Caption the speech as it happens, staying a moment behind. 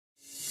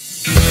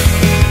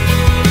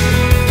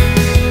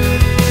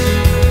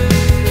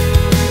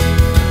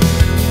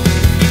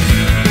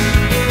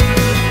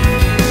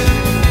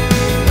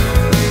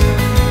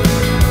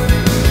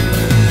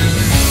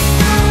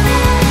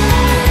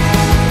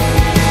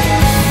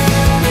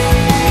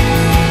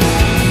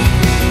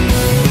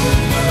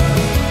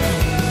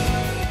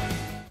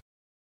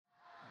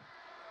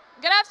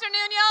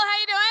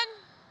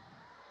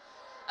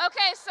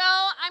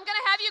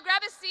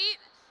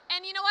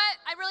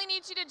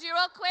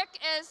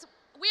quick is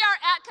we are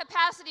at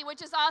capacity,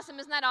 which is awesome.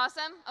 Isn't that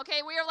awesome?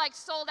 Okay, we are like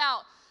sold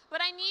out.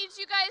 But I need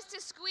you guys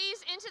to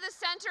squeeze into the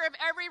center of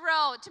every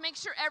row to make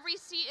sure every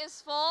seat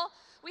is full.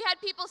 We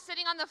had people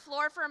sitting on the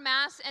floor for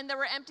Mass, and there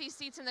were empty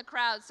seats in the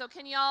crowd. So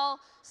can y'all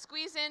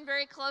squeeze in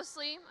very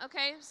closely?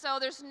 Okay, so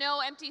there's no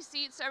empty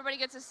seats. So everybody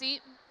gets a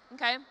seat.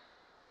 Okay.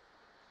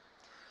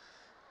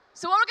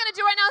 So what we're going to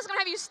do right now is going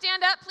to have you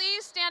stand up,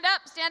 please. Stand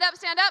up, stand up,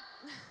 stand up.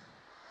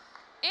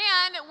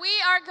 And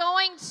we're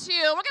going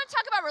to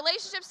talk about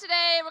relationships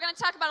today. We're going to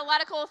talk about a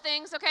lot of cool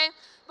things, okay?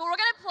 But we're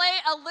going to play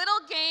a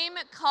little game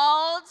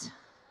called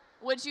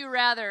Would You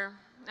Rather,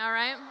 all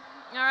right?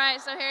 All right,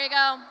 so here you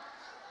go.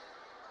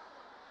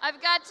 I've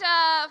got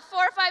 4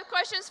 or 5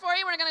 questions for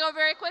you. We're going to go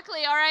very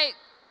quickly, all right?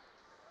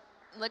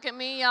 Look at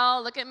me,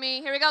 y'all, look at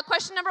me. Here we go.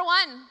 Question number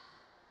 1.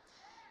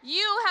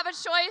 You have a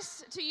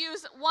choice to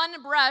use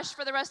one brush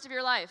for the rest of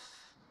your life.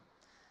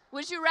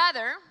 Would you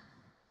rather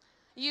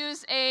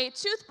use a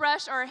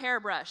toothbrush or a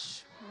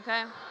hairbrush,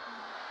 okay?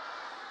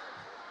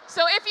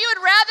 So if you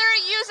would rather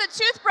use a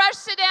toothbrush,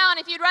 sit down.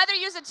 If you'd rather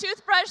use a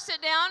toothbrush,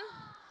 sit down.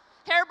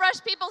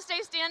 Hairbrush people,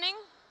 stay standing.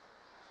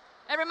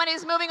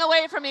 Everybody's moving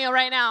away from you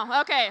right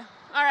now. Okay,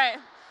 all right.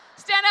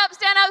 Stand up,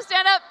 stand up,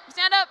 stand up,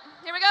 stand up.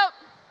 Here we go.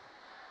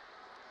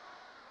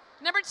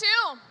 Number 2.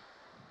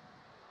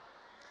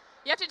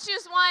 You have to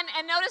choose one,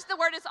 and notice the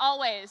word is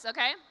always,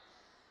 okay?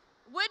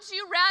 Would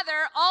you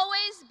rather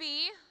always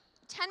be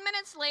 10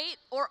 minutes late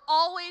or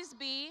always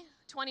be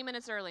 20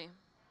 minutes early?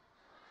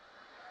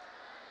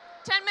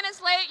 10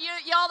 minutes late,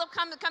 y'all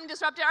come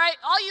disrupt it. All right,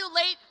 all you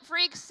late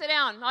freaks, sit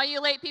down. All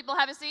you late people,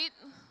 have a seat.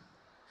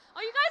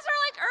 Oh, you guys are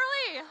like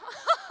early.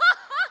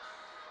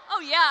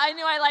 Oh yeah, I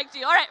knew I liked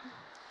you. All right,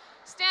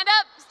 stand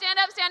up, stand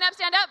up, stand up,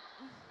 stand up.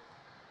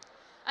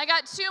 I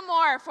got 2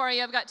 more for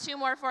you. I've got 2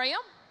 more for you.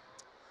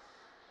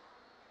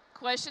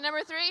 Question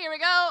number 3, here we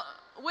go.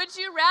 Would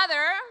you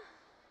rather,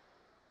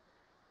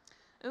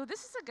 ooh,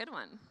 this is a good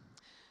one.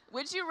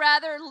 Would you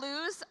rather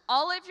lose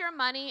all of your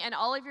money and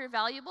all of your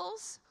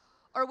valuables,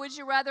 or would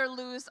you rather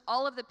lose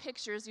all of the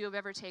pictures you have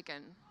ever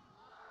taken?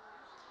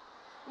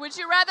 Would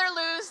you rather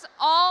lose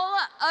all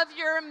of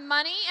your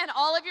money and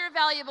all of your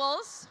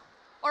valuables,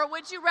 or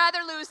would you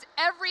rather lose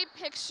every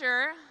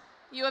picture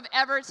you have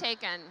ever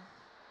taken?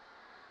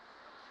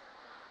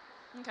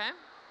 Okay.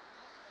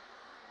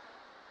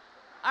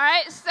 All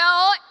right,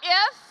 so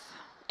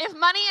if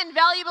money and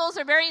valuables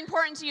are very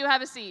important to you,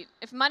 have a seat.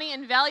 If money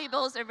and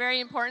valuables are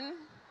very important.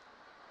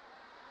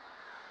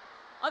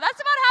 Oh, that's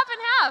about half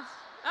and half.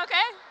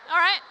 Okay, all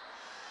right.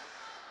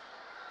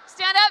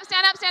 Stand up,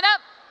 stand up, stand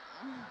up.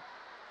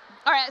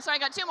 All right, so I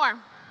got 2 more.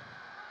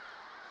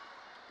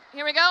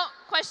 Here we go.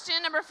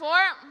 Question number 4.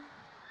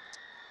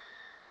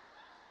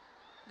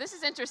 This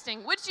is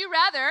interesting. Would you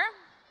rather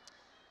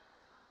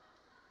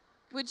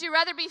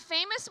be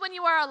famous when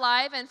you are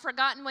alive and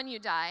forgotten when you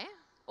die?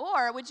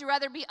 Or would you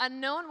rather be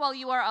unknown while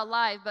you are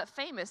alive but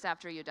famous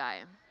after you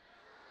die?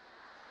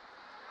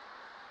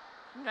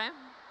 Okay.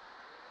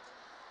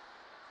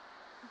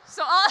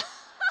 So I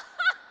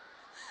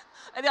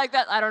like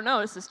that. I don't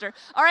know, sister.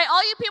 All right,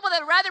 all you people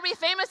that would rather be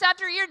famous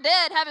after you're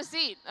dead, have a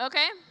seat,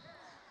 okay?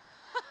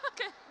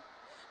 Okay.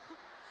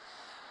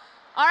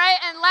 All right,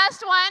 and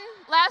last one.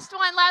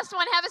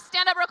 Have a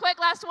stand up real quick,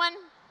 last one.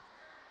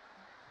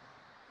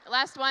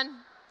 Last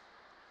one.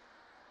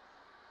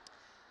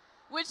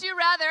 Would you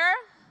rather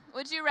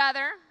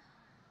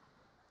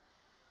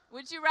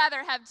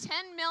have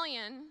 10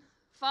 million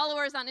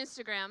followers on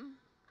Instagram,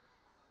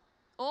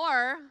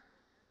 or,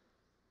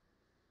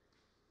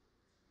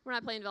 we're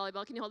not playing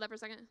volleyball, can you hold that for a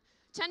second?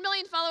 10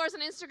 million followers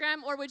on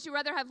Instagram, or would you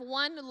rather have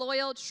one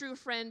loyal, true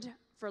friend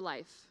for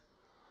life?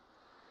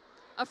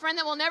 A friend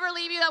that will never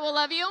leave you, that will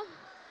love you?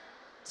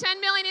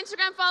 10 million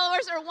Instagram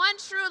followers, or one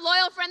true,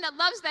 loyal friend that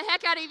loves the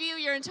heck out of you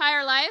your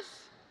entire life?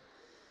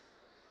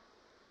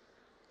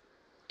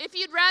 If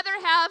you'd rather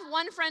have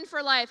one friend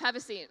for life, have a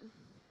seat.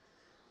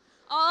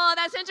 Oh,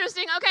 that's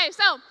interesting. Okay,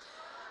 so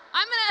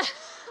I'm gonna,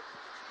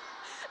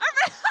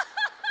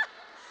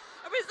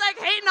 everybody's like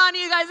hating on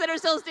you guys that are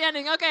still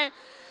standing. Okay,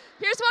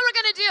 here's what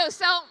we're gonna do.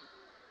 So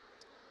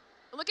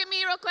look at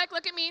me real quick,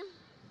 look at me.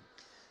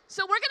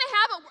 So we're gonna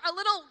have a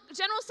little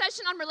general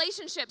session on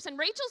relationships, and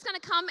Rachel's gonna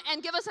come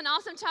and give us an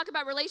awesome talk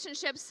about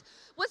relationships.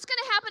 What's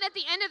gonna happen at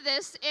the end of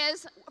this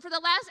is, after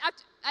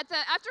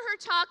her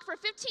talk for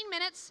 15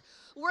 minutes,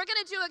 we're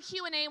gonna do a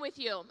Q&A with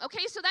you,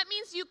 okay? So that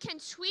means you can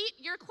tweet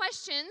your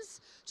questions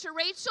to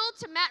Rachel,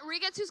 to Matt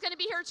Rigetz, who's gonna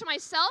be here, to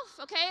myself,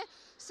 okay?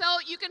 So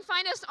you can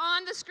find us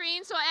on the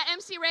screen, so at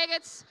MC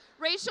Rigetz,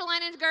 Rachel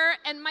Leininger,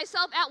 and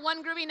myself at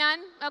One Groovy Nun,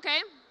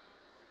 okay?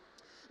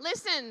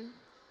 Listen.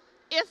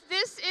 If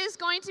this is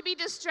going to be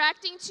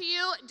distracting to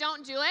you,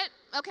 don't do it,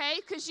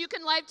 okay? Because you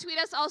can live tweet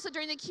us also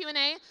during the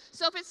Q&A.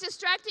 So if it's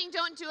distracting,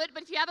 don't do it.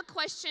 But if you have a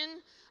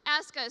question,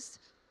 ask us.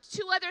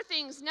 2 other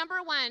things.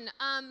 Number 1,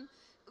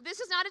 this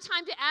is not a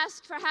time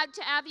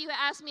to have you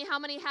ask me how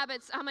many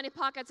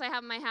pockets I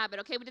have in my habit,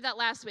 okay? We did that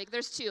last week.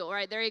 There's 2, all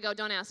right? There you go.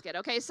 Don't ask it,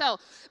 okay? So,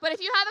 but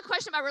if you have a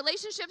question about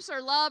relationships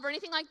or love or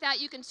anything like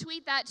that, you can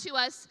tweet that to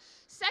us.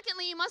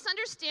 Secondly, you must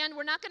understand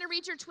we're not going to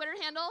read your Twitter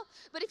handle,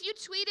 but if you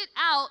tweet it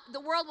out,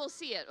 the world will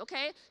see it,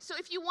 okay? So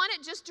if you want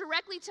it just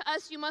directly to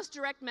us, you must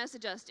direct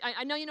message us.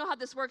 I know you know how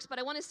this works, but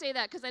I want to say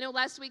that because I know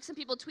last week some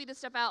people tweeted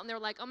stuff out and they were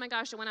like, oh my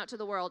gosh, it went out to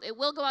the world. It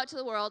will go out to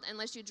the world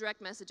unless you direct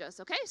message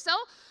us, okay? So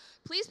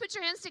please put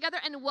your hands together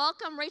and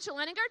welcome Rachel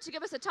Leininger to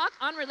give us a talk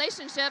on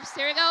relationships.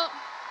 Here you go.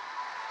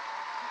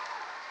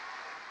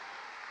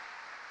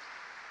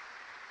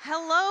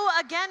 Hello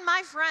again,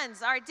 my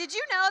friends. All right, did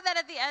you know that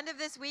at the end of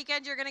this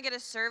weekend, you're going to get a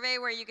survey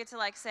where you get to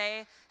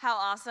say how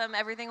awesome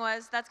everything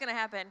was? That's going to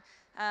happen.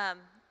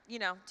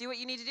 Do what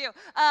you need to do.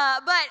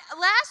 But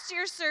last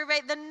year's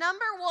survey, the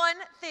number one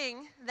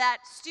thing that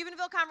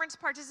Steubenville Conference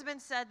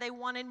participants said they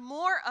wanted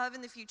more of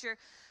in the future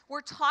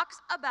were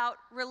talks about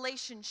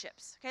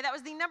relationships. Okay, that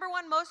was the number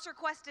one most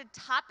requested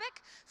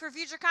topic for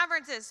future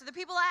conferences. So the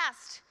people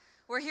asked.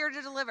 We're here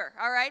to deliver,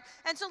 all right?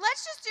 And so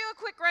let's just do a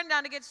quick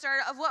rundown to get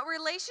started of what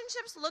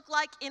relationships look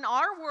like in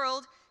our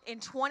world in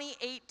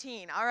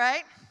 2018, all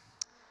right?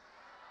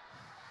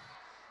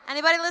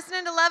 Anybody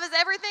listening to Love is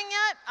Everything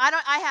yet?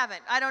 I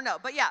haven't. I don't know.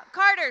 But yeah,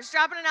 Carter's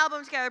dropping an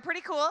album together.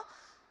 Pretty cool.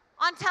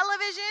 On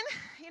television,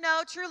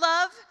 True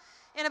Love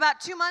in about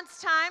 2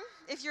 months' time,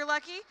 if you're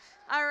lucky,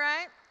 all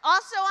right?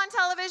 Also on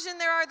television,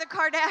 there are the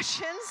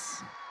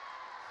Kardashians.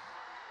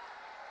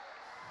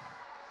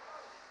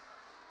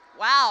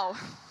 Wow.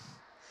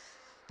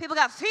 People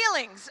got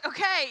feelings,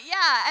 okay,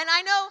 yeah. And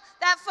I know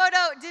that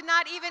photo did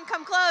not even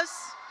come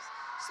close.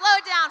 Slow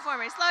it down for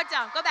me, slow it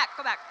down. Go back.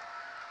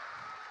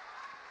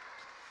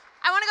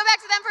 I want to go back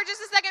to them for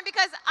just a second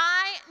because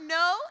I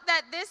know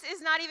that this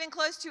is not even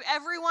close to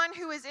everyone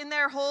who is in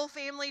their whole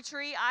family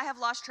tree. I have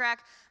lost track.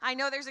 I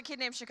know there's a kid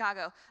named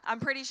Chicago. I'm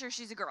pretty sure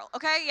she's a girl,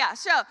 okay? Yeah,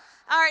 so,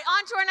 all right,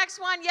 on to our next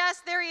one.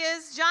 Yes, there he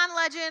is, John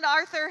Legend,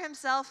 Arthur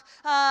himself,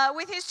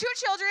 with his 2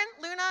 children,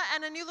 Luna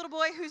and a new little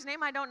boy whose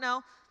name I don't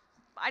know.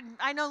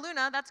 I know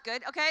Luna, that's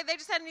good, okay? They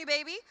just had a new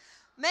baby.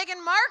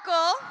 Meghan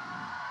Markle,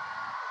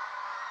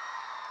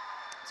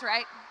 that's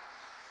right.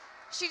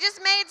 She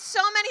just made so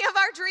many of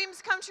our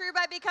dreams come true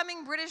by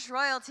becoming British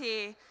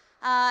royalty.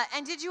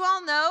 And did you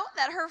all know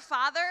that her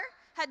father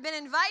had been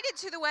invited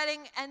to the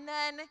wedding and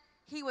then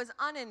he was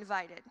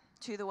uninvited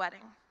to the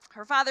wedding?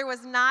 Her father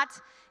was not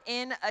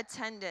in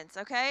attendance,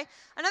 okay?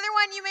 Another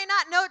one you may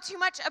not know too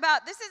much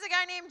about. This is a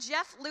guy named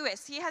Jeff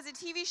Lewis. He has a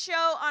TV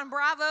show on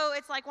Bravo.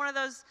 It's like one of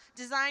those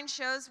design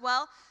shows.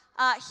 Well,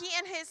 he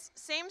and his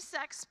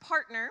same-sex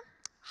partner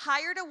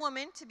hired a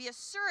woman to be a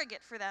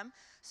surrogate for them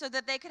so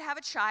that they could have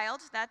a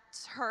child.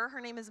 That's her.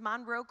 Her name is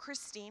Monroe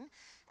Christine.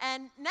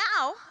 And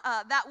now,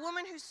 that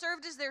woman who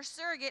served as their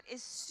surrogate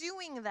is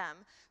suing them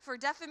for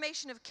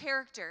defamation of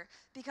character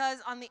because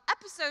on the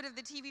episode of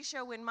the TV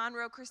show when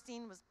Monroe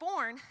Christine was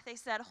born, they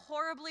said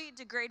horribly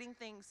degrading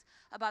things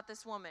about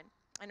this woman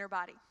and her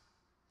body.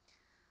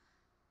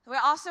 We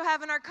also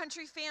have in our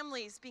country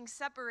families being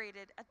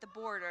separated at the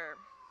border.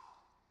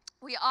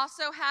 We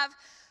also have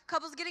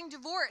couples getting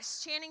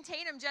divorced. Channing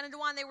Tatum, Jenna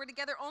Dewan, they were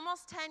together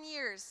almost 10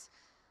 years,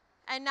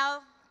 and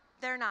now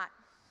they're not.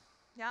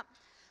 Yep.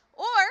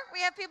 Or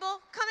we have people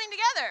coming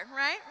together,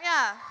 right?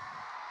 Yeah.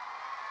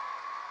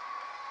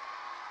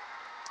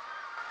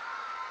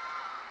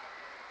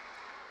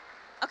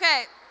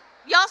 Okay,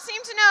 y'all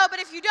seem to know, but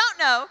if you don't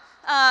know,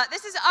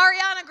 this is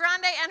Ariana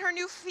Grande and her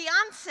new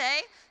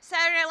fiance,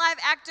 Saturday Night Live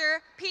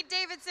actor Pete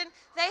Davidson.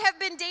 They have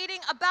been dating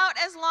about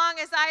as long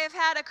as I have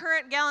had a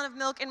current gallon of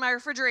milk in my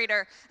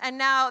refrigerator, and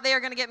now they are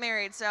going to get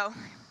married, so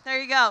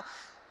there you go.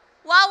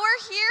 While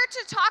we're here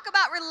to talk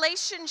about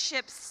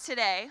relationships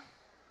today,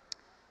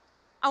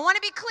 I want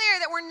to be clear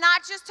that we're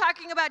not just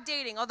talking about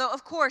dating, although,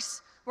 of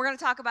course, we're going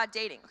to talk about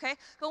dating, okay?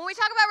 But when we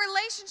talk about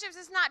relationships,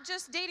 it's not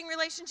just dating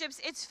relationships,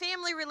 it's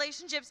family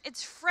relationships,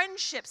 it's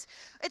friendships,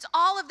 it's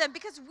all of them,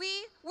 because we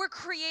were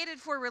created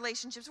for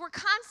relationships. We're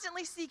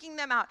constantly seeking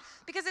them out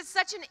because it's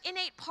such an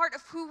innate part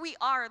of who we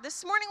are.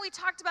 This morning we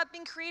talked about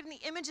being created in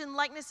the image and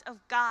likeness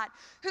of God,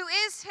 who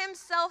is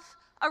himself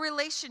a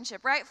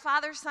relationship, right?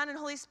 Father, Son, and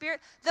Holy Spirit.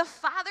 The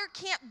Father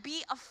can't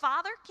be a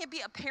father, can't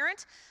be a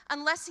parent,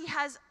 unless he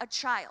has a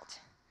child.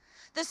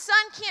 The Son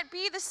can't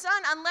be the Son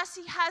unless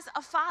he has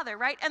a Father,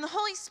 right? And the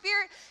Holy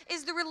Spirit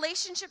is the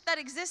relationship that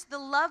exists, the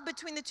love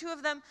between the two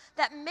of them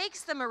that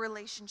makes them a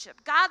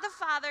relationship. God the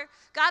Father,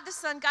 God the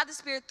Son, God the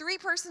Spirit, 3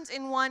 persons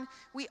in one,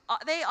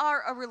 they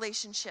are a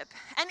relationship.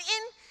 And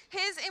in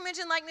his image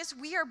and likeness,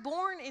 we are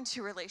born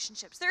into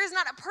relationships. There is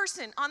not a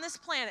person on this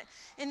planet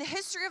in the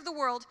history of the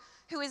world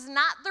who is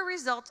not the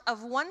result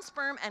of 1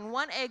 sperm and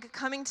 1 egg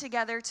coming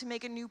together to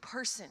make a new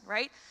person,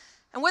 right?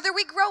 And whether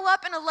we grow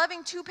up in a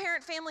loving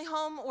 2-parent family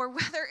home or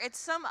whether it's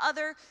some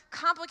other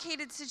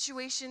complicated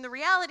situation, the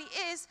reality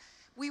is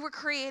we were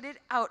created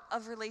out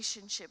of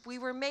relationship. We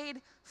were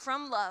made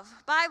from love,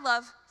 by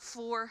love,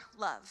 for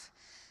love.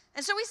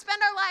 And so we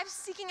spend our lives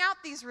seeking out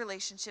these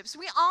relationships.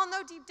 We all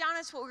know deep down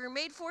it's what we were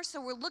made for,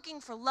 so we're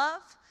looking for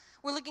love.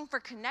 We're looking for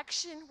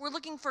connection. We're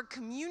looking for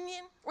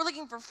communion. We're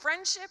looking for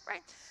friendship,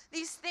 right?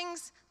 These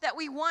things that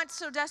we want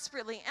so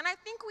desperately. And I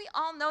think we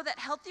all know that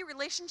healthy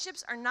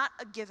relationships are not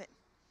a given.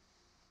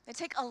 They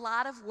take a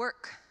lot of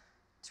work.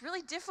 It's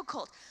really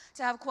difficult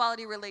to have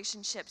quality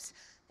relationships.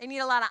 They need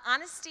a lot of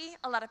honesty,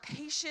 a lot of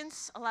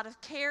patience, a lot of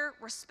care,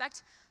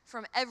 respect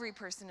from every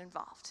person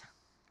involved.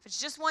 If it's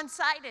just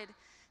one-sided,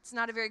 it's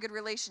not a very good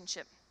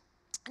relationship.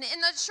 And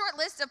in the short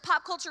list of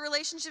pop culture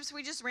relationships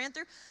we just ran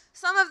through,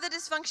 some of the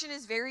dysfunction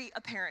is very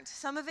apparent.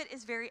 Some of it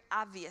is very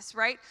obvious,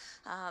 right?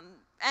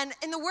 And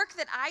in the work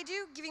that I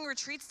do, giving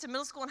retreats to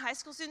middle school and high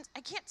school students, I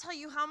can't tell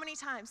you how many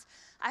times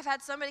I've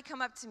had somebody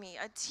come up to me,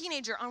 a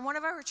teenager on one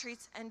of our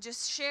retreats, and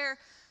just share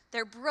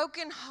their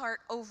broken heart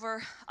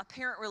over a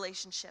parent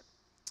relationship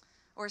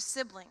or a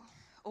sibling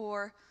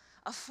or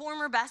a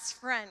former best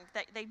friend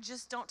that they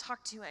just don't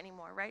talk to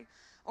anymore, right?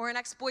 Or an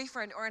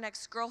ex-boyfriend or an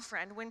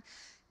ex-girlfriend. When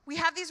we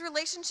have these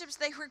relationships,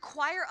 they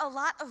require a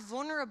lot of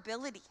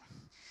vulnerability,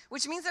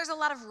 which means there's a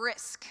lot of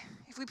risk.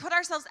 If we put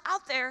ourselves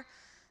out there,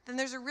 then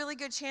there's a really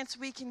good chance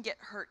we can get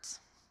hurt.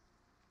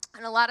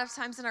 And a lot of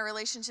times in our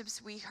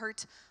relationships, we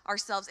hurt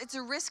ourselves. It's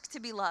a risk to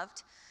be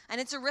loved,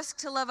 and it's a risk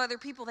to love other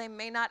people. They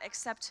may not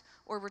accept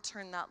or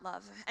return that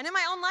love. And in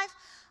my own life,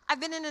 I've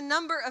been in a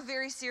number of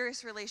very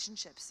serious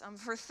relationships.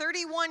 For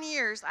 31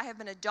 years, I have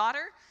been a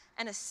daughter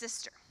and a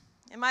sister.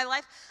 In my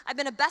life, I've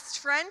been a best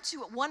friend to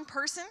one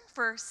person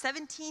for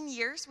 17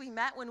 years. We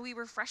met when we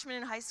were freshmen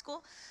in high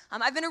school.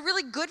 I've been a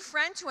really good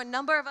friend to a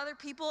number of other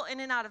people in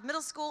and out of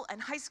middle school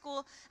and high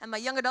school and my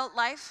young adult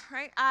life,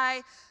 right?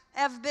 I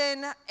have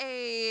been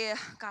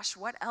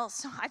what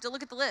else? I have to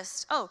look at the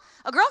list. Oh,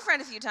 a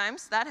girlfriend a few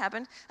times. That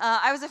happened.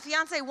 I was a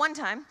fiance one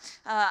time.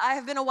 I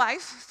have been a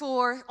wife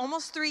for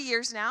almost 3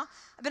 years now.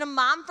 I've been a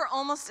mom for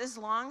almost as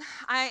long.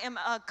 I am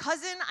a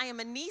cousin. I am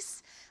a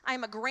niece. I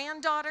am a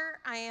granddaughter.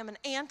 I am an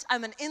aunt.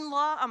 I'm an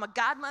in-law. I'm a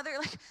godmother.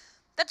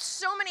 That's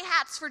so many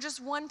hats for just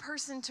one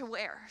person to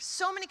wear.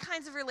 So many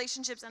kinds of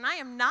relationships. And I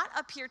am not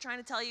up here trying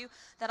to tell you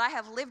that I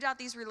have lived out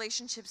these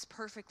relationships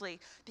perfectly,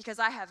 because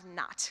I have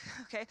not,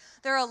 okay?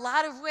 There are a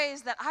lot of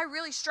ways that I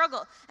really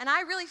struggle, and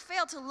I really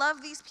fail to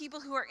love these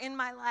people who are in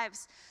my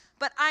lives.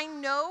 But I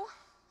know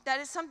that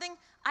is something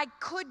I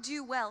could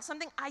do well,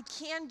 something I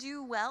can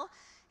do well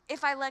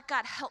if I let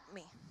God help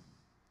me.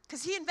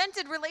 Because he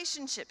invented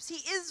relationships. He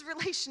is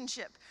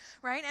relationship,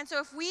 right? And so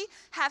if we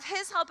have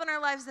his help in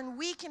our lives, then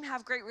we can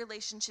have great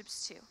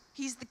relationships too.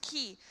 He's the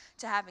key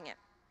to having it.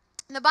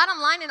 And the bottom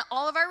line in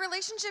all of our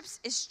relationships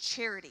is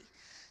charity.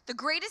 The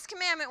greatest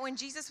commandment when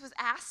Jesus was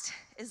asked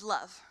is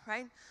love,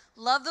 right?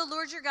 Love the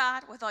Lord your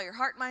God with all your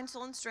heart, mind,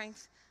 soul, and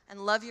strength,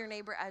 and love your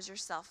neighbor as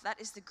yourself.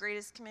 That is the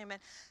greatest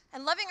commandment.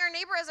 And loving our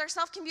neighbor as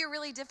ourselves can be a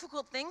really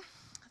difficult thing.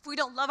 If we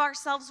don't love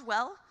ourselves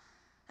well,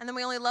 and then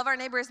we only love our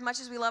neighbor as much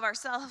as we love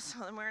ourselves,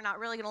 well, then we're not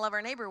really going to love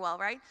our neighbor well,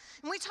 right?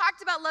 And we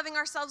talked about loving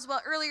ourselves well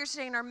earlier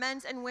today in our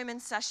men's and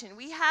women's session.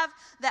 We have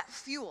that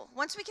fuel.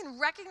 Once we can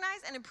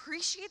recognize and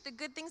appreciate the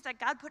good things that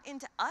God put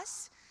into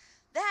us,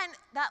 then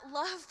that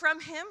love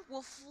from him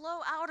will flow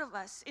out of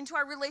us into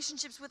our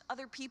relationships with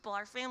other people,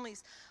 our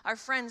families, our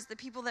friends, the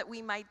people that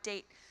we might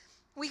date.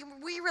 We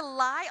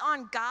rely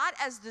on God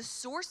as the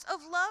source of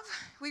love.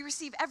 We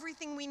receive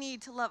everything we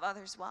need to love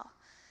others well.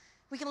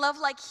 We can love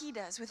like he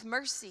does, with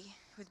mercy,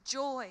 with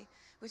joy,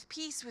 with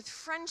peace, with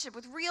friendship,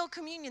 with real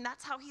communion.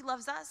 That's how he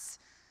loves us,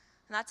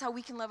 and that's how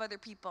we can love other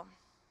people.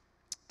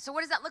 So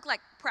what does that look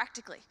like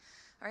practically?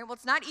 All right, well,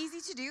 it's not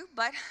easy to do,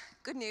 but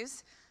good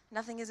news,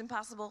 nothing is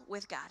impossible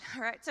with God,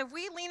 all right? So if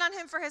we lean on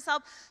him for his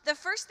help, the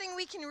first thing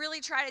we can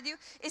really try to do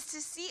is to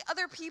see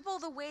other people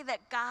the way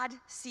that God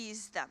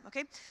sees them,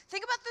 okay?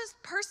 Think about this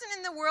person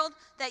in the world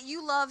that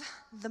you love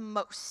the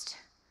most.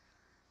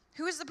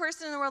 Who is the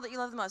person in the world that you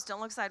love the most?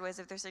 Don't look sideways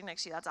if they're sitting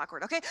next to you. That's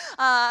awkward, okay?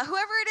 Whoever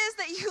it is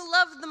that you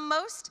love the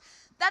most,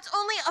 that's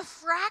only a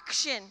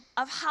fraction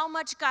of how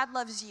much God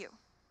loves you.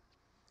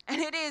 And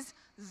it is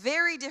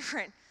very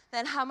different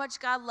than how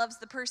much God loves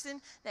the person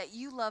that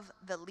you love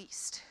the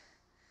least.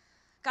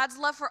 God's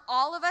love for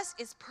all of us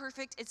is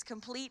perfect, it's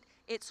complete,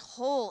 it's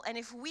whole. And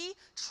if we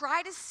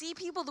try to see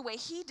people the way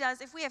he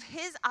does, if we have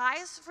his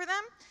eyes for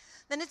them,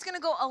 then it's going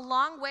to go a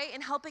long way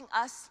in helping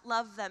us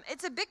love them.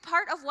 It's a big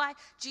part of why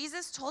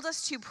Jesus told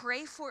us to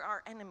pray for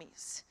our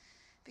enemies,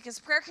 because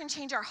prayer can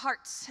change our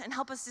hearts and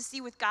help us to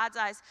see with God's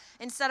eyes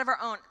instead of our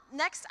own.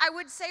 Next, I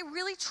would say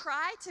really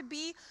try to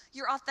be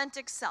your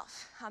authentic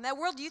self. At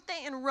World Youth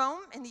Day in Rome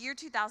in the year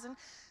 2000,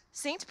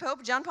 Saint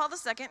Pope John Paul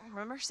II,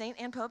 remember, Saint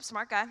and Pope,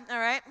 smart guy, all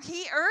right,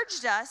 he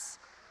urged us,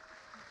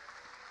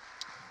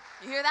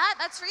 you hear that?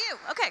 That's for you.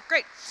 Okay,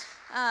 great.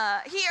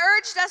 He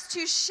urged us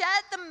to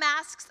shed the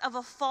masks of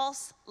a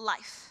false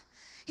life.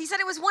 He said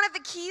it was one of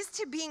the keys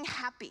to being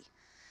happy.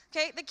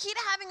 Okay, the key to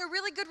having a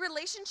really good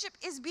relationship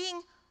is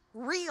being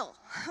real.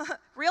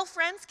 Real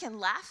friends can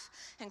laugh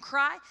and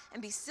cry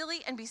and be silly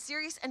and be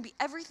serious and be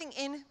everything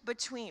in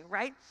between,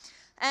 right?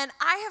 And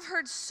I have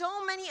heard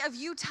so many of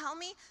you tell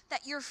me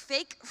that your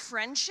fake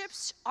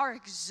friendships are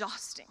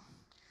exhausting.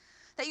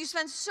 That you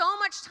spend so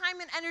much time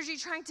and energy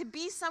trying to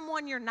be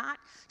someone you're not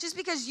just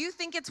because you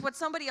think it's what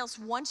somebody else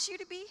wants you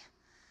to be?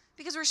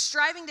 Because we're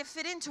striving to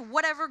fit into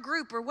whatever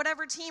group or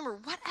whatever team or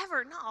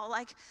whatever. No,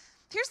 like,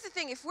 here's the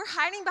thing. If we're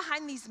hiding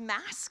behind these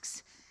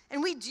masks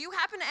and we do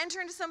happen to enter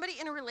into somebody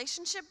in a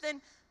relationship,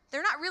 then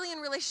they're not really in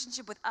a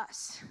relationship with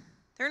us.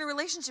 They're in a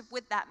relationship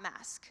with that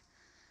mask.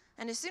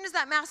 And as soon as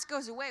that mask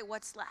goes away,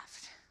 what's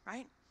left,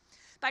 right?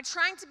 By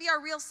trying to be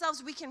our real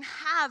selves, we can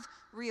have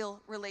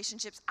real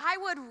relationships. I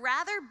would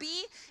rather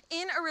be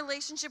in a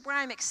relationship where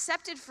I'm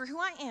accepted for who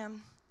I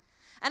am,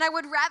 and I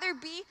would rather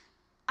be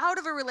out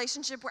of a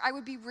relationship where I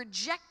would be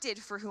rejected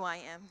for who I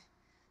am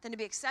than to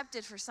be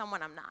accepted for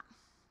someone I'm not.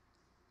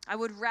 I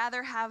would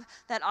rather have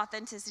that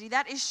authenticity.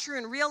 That is true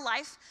in real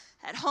life,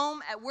 at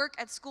home, at work,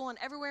 at school, and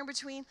everywhere in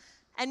between.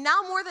 And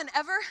now more than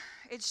ever,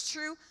 it's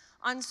true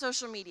on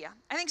social media.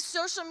 I think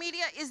social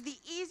media is the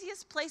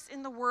easiest place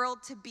in the world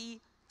to be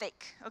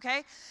fake,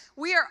 okay?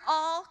 We are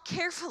all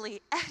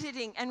carefully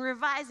editing and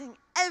revising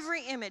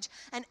every image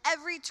and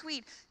every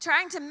tweet,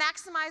 trying to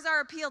maximize our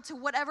appeal to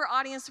whatever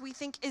audience we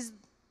think is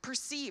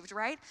perceived,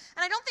 right?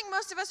 And I don't think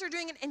most of us are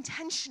doing it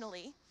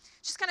intentionally.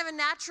 Just kind of a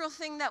natural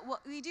thing that what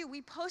we do.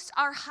 We post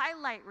our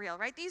highlight reel,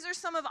 right? These are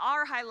some of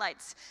our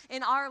highlights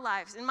in our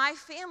lives, in my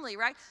family,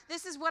 right?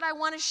 This is what I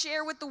want to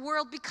share with the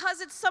world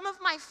because it's some of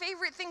my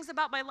favorite things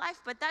about my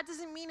life, but that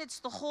doesn't mean it's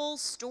the whole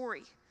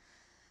story.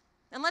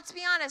 And let's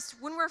be honest,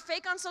 when we're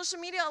fake on social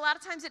media, a lot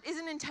of times it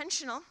isn't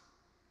intentional,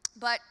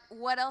 but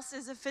what else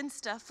is a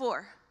Finsta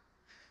for,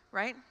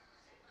 right?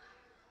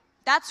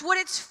 That's what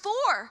it's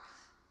for.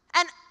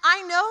 And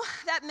I know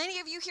that many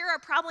of you here are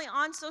probably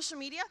on social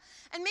media,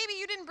 and maybe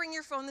you didn't bring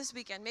your phone this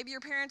weekend. Maybe your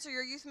parents or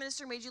your youth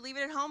minister made you leave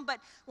it at home, but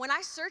when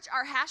I search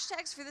our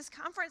hashtags for this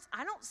conference,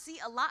 I don't see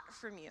a lot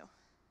from you.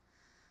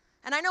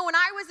 And I know when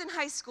I was in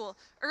high school,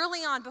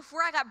 early on,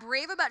 before I got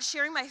brave about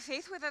sharing my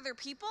faith with other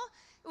people,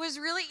 it was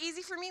really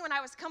easy for me when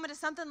I was coming to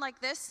something like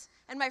this,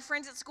 and my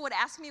friends at school would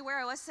ask me where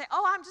I was, say,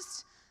 oh, I'm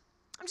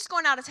just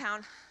going out of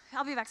town.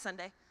 I'll be back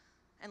Sunday,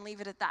 and leave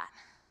it at that.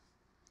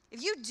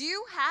 If you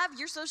do have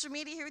your social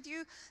media here with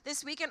you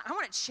this weekend, I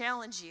want to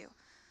challenge you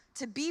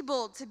to be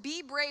bold, to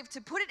be brave, to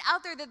put it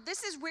out there that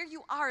this is where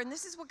you are and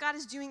this is what God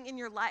is doing in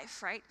your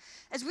life, right?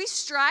 As we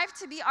strive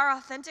to be our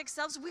authentic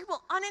selves, we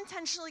will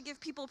unintentionally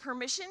give people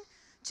permission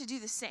to do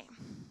the same.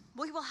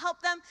 We will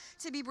help them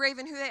to be brave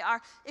in who they are.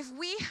 If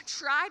we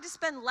try to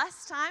spend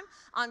less time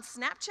on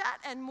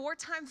Snapchat and more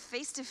time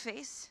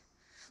face-to-face,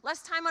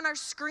 less time on our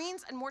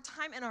screens and more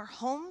time in our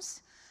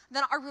homes,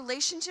 then our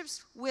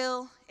relationships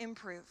will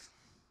improve.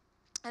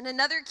 And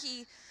another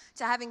key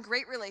to having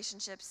great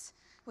relationships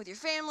with your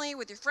family,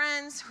 with your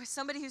friends, with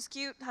somebody who's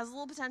cute, has a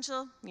little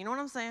potential, you know what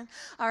I'm saying,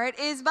 all right,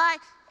 is by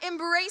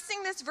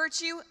embracing this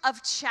virtue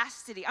of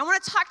chastity. I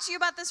want to talk to you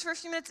about this for a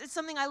few minutes. It's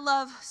something I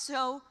love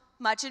so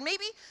much. And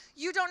maybe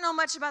you don't know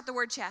much about the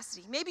word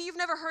chastity. Maybe you've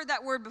never heard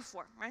that word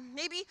before, right?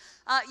 Maybe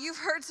you've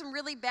heard some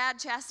really bad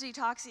chastity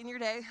talks in your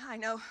day. I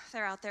know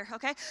they're out there,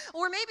 okay?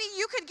 Or maybe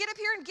you could get up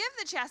here and give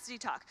the chastity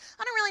talk.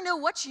 I don't really know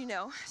what you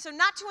know. So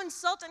not to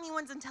insult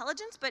anyone's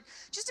intelligence, but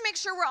just to make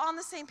sure we're all on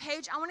the same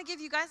page, I want to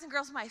give you guys and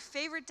girls my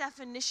favorite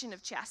definition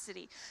of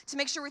chastity to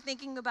make sure we're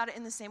thinking about it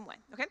in the same way,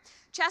 okay?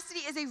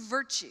 Chastity is a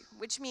virtue,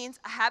 which means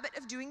a habit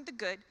of doing the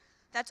good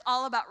that's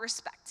all about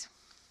respect.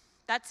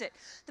 That's it.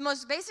 The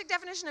most basic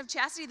definition of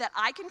chastity that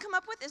I can come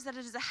up with is that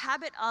it is a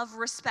habit of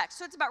respect.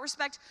 So it's about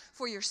respect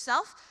for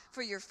yourself,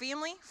 for your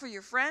family, for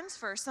your friends,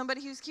 for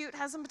somebody who's cute,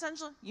 has some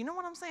potential. You know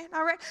what I'm saying,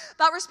 all right?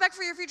 About respect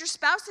for your future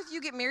spouse if you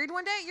get married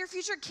one day, your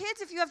future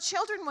kids if you have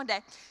children one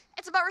day.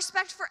 It's about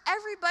respect for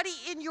everybody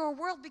in your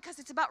world because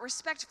it's about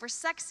respect for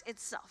sex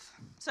itself.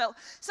 So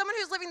someone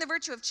who's living the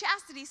virtue of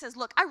chastity says,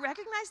 look, I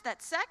recognize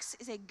that sex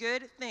is a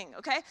good thing,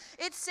 okay?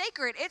 It's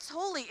sacred, it's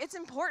holy, it's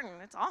important,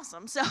 it's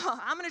awesome. So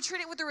I'm going to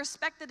treat it with the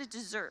respect that it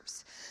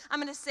deserves. I'm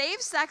going to save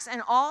sex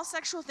and all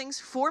sexual things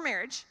for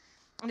marriage.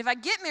 And if I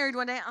get married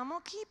one day, I'm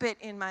going to keep it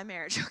in my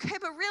marriage, okay?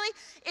 But really,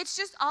 it's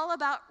just all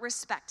about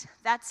respect.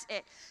 That's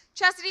it.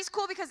 Chastity is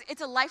cool because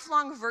it's a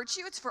lifelong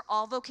virtue. It's for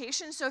all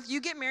vocations. So if you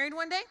get married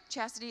one day,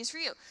 chastity is for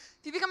you.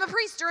 If you become a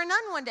priest or a nun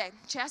one day,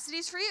 chastity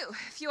is for you.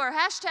 If you are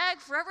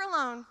 #forever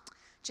alone,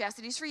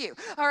 chastity is for you.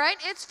 All right?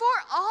 It's for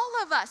all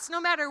of us, no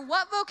matter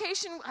what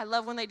vocation. I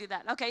love when they do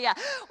that. Okay, yeah.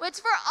 It's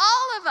for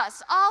all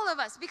of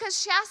us,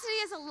 because chastity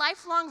is a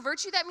lifelong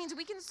virtue. That means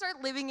we can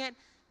start living it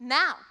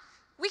now.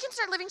 We can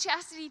start living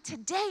chastity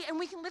today, and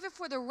we can live it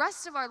for the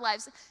rest of our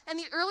lives. And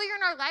the earlier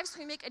in our lives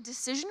we make a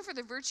decision for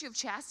the virtue of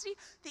chastity,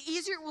 the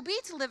easier it will be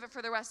to live it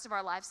for the rest of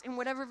our lives in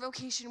whatever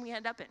vocation we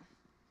end up in.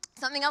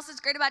 Something else that's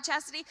great about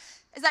chastity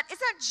is that it's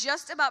not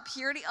just about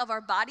purity of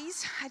our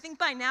bodies. I think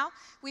by now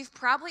we've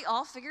probably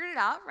all figured it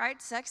out,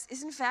 right? Sex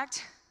is in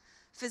fact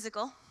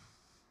physical.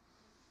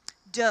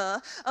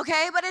 Duh,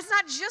 okay? But it's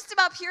not just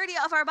about purity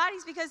of our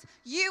bodies because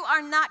you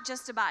are not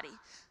just a body.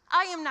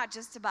 I am not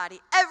just a body.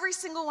 Every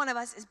single one of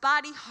us is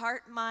body,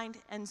 heart, mind,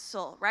 and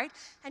soul, right?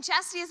 And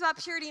chastity is about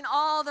purity in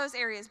all those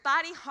areas,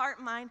 body,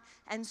 heart, mind,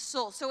 and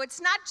soul. So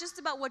it's not just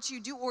about what you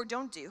do or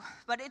don't do,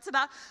 but it's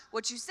about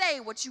what you say,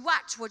 what you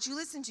watch, what you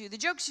listen to, the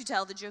jokes you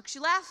tell, the jokes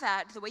you laugh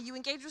at, the way you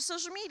engage with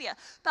social media,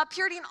 about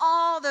purity in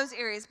all those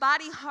areas,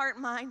 body, heart,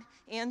 mind,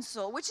 and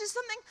soul, which is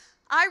something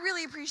I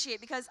really appreciate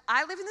because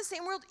I live in the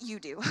same world you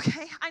do,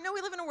 okay? I know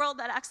we live in a world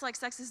that acts like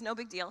sex is no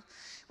big deal.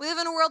 We live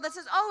in a world that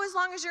says, oh, as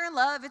long as you're in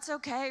love, it's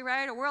okay,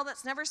 right? A world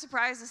that's never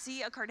surprised to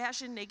see a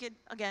Kardashian naked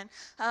again.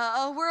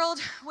 A world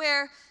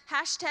where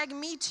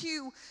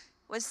 #MeToo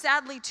was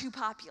sadly too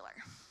popular.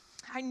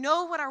 I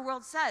know what our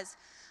world says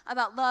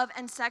about love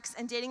and sex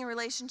and dating and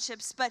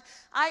relationships, but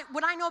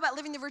what I know about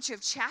living the virtue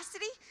of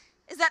chastity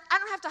is that I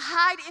don't have to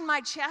hide in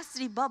my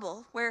chastity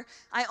bubble where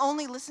I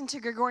only listen to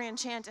Gregorian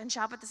chant and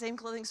shop at the same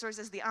clothing stores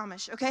as the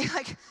Amish, okay?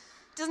 Like, it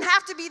doesn't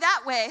have to be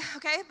that way,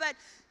 okay? But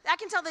I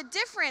can tell the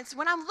difference.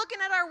 When I'm looking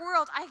at our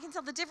world, I can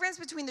tell the difference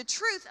between the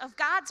truth of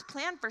God's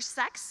plan for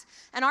sex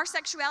and our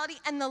sexuality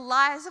and the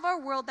lies of our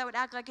world that would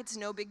act like it's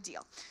no big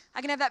deal.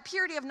 I can have that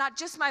purity of not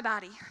just my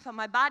body, but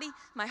my body,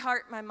 my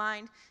heart, my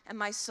mind, and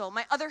my soul.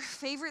 My other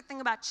favorite thing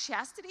about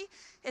chastity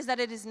is that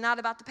it is not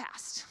about the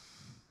past.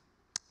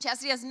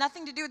 Chastity has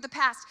nothing to do with the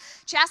past.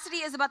 Chastity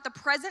is about the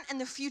present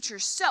and the future.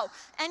 So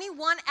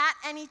anyone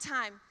at any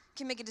time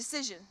can make a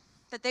decision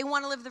that they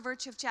want to live the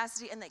virtue of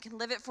chastity and they can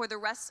live it for the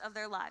rest of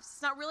their lives.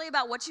 It's not really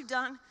about what you've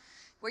done,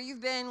 where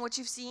you've been, what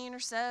you've seen or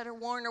said or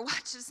worn or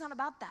watched. It's not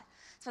about that.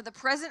 It's about the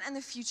present and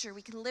the future.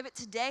 We can live it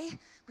today.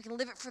 We can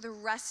live it for the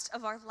rest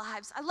of our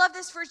lives. I love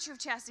this virtue of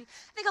chastity.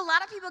 I think a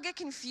lot of people get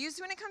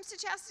confused when it comes to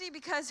chastity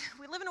because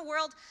we live in a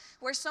world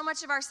where so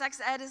much of our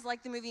sex ed is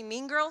like the movie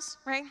Mean Girls,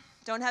 right?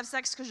 Don't have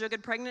sex because you'll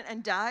get pregnant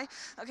and die,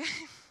 okay?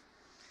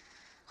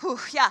 Whew,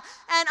 yeah,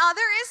 and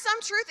there is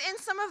some truth in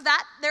some of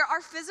that. There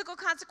are physical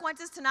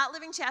consequences to not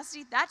living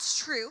chastity. That's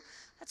true.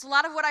 That's a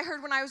lot of what I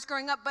heard when I was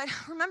growing up. But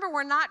remember,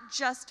 we're not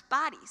just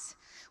bodies.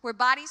 We're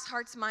bodies,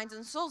 hearts, minds,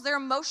 and souls. There are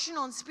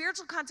emotional and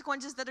spiritual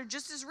consequences that are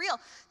just as real.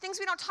 Things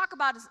we don't talk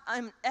about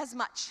as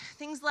much.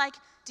 Things like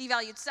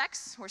devalued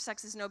sex, where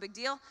sex is no big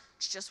deal.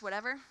 It's just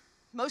whatever.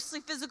 Mostly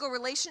physical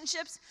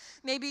relationships.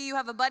 Maybe you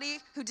have a buddy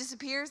who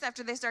disappears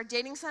after they start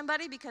dating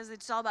somebody because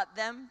it's all about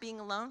them being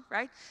alone,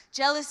 right?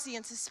 Jealousy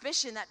and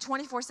suspicion, that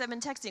 24/7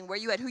 texting, where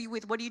you at, who you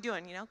with, what are you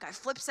doing, you know? Guy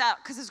flips out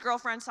because his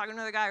girlfriend's talking to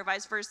another guy or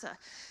vice versa.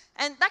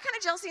 And that kind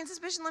of jealousy and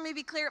suspicion, let me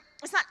be clear,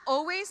 it's not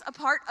always a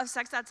part of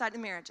sex outside of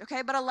marriage,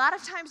 okay? But a lot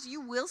of times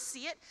you will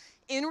see it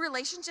in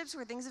relationships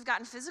where things have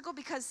gotten physical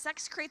because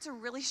sex creates a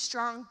really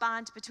strong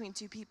bond between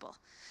two people.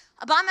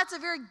 A bond that's a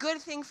very good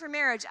thing for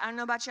marriage. I don't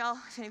know about y'all,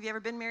 if any of you ever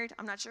been married,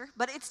 I'm not sure,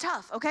 but it's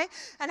tough, okay?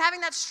 And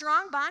having that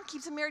strong bond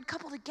keeps a married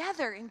couple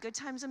together in good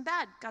times and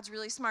bad. God's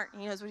really smart,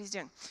 and he knows what he's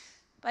doing.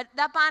 But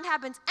that bond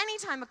happens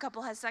anytime a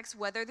couple has sex,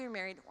 whether they're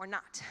married or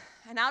not.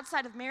 And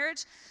outside of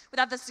marriage,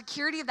 without the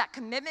security of that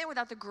commitment,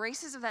 without the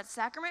graces of that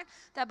sacrament,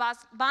 that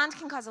bond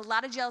can cause a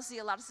lot of jealousy,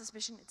 a lot of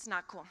suspicion. It's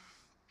not cool.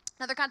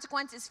 Another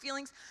consequence is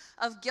feelings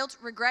of guilt,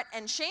 regret,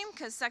 and shame,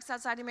 because sex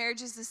outside of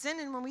marriage is the sin,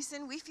 and when we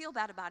sin, we feel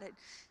bad about it.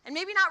 And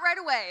maybe not right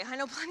away. I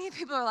know plenty of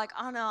people are like,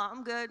 oh no,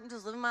 I'm good, I'm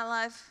just living my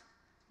life,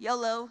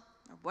 YOLO,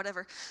 or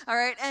whatever. All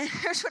right, and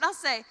here's what I'll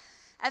say.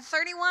 At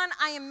 31,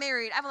 I am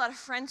married. I have a lot of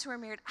friends who are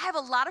married. I have a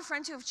lot of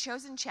friends who have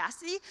chosen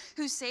chastity,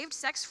 who saved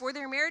sex for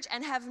their marriage,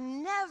 and have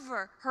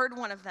never heard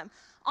one of them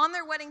on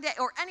their wedding day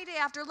or any day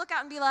after look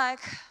out and be like,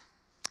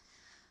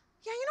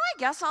 yeah, you know, I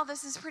guess all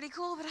this is pretty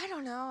cool, but I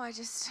don't know, I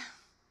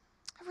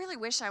really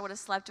wish I would have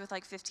slept with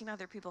like 15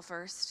 other people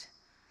first.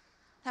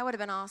 That would have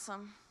been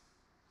awesome.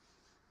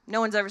 No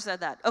one's ever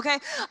said that, okay?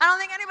 I don't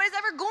think anybody's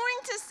ever going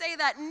to say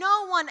that.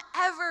 No one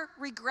ever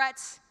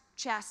regrets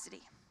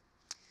chastity.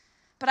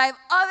 But I have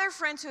other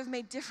friends who have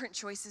made different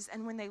choices,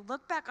 and when they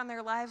look back on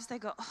their lives, they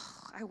go, oh,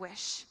 I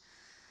wish.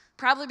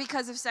 Probably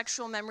because of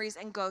sexual memories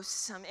and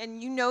ghosts.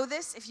 And you know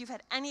this if you've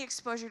had any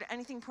exposure to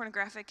anything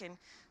pornographic, and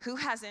who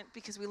hasn't,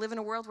 because we live in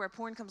a world where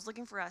porn comes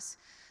looking for us,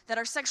 that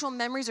our sexual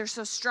memories are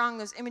so strong,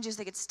 those images,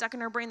 they get stuck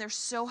in our brain, they're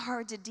so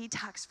hard to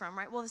detox from,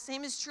 right? Well, the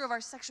same is true of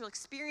our sexual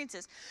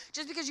experiences.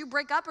 Just because you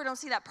break up or don't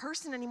see that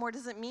person anymore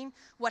doesn't mean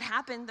what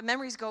happened. The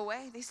memories go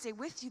away. They stay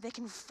with you. They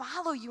can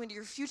follow you into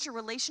your future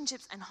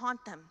relationships and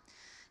haunt them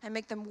and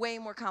make them way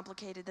more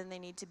complicated than they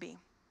need to be.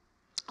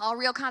 All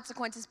real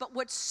consequences, but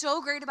what's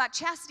so great about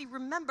chastity,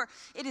 remember,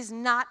 it is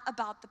not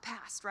about the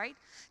past, right?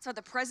 It's about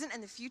the present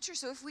and the future.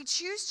 So if we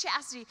choose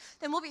chastity,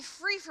 then we'll be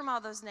free from all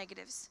those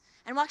negatives.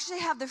 And we'll actually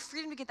have the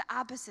freedom to get the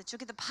opposites. You'll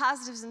get the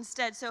positives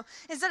instead. So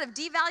instead of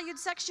devalued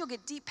sex, you'll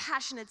get deep,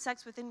 passionate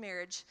sex within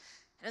marriage.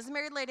 And as a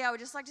married lady, I would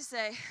just like to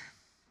say,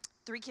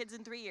 3 kids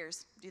in 3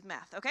 years. Do the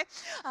math, okay?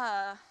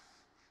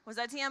 Was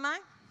that TMI?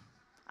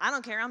 I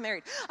don't care, I'm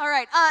married. All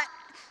right,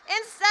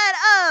 instead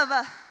of,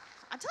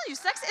 I tell you,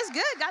 sex is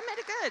good. God made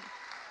it good.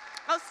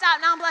 Oh,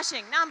 stop, now I'm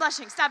blushing,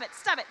 stop it.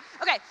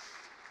 Okay,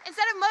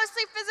 Instead of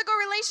mostly physical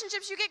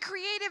relationships, you get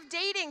creative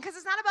dating, because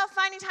it's not about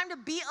finding time to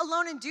be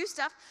alone and do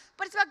stuff,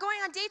 but it's about going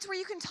on dates where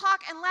you can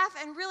talk and laugh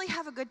and really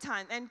have a good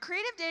time. And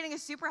creative dating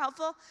is super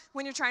helpful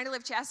when you're trying to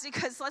live chastity,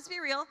 because let's be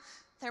real,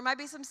 there might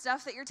be some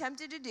stuff that you're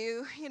tempted to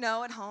do,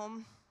 at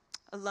home,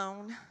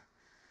 alone,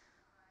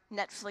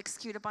 Netflix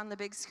queued up on the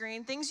big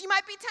screen, things you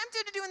might be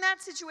tempted to do in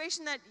that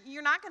situation that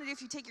you're not going to do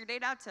if you take your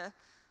date out to,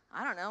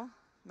 I don't know,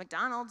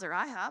 McDonald's or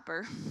IHOB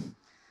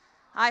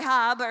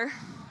or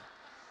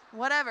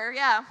whatever,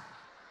 yeah.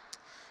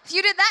 If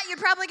you did that, you'd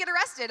probably get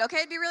arrested, okay?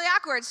 It'd be really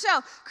awkward.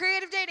 So,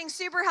 creative dating,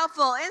 super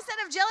helpful. Instead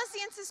of jealousy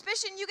and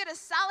suspicion, you get a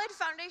solid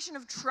foundation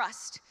of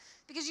trust.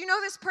 Because you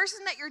know this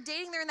person that you're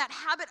dating, they're in that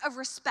habit of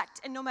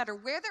respect. And no matter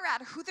where they're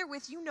at or who they're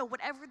with,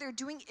 whatever they're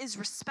doing is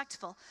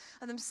respectful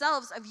of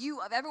themselves, of you,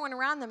 of everyone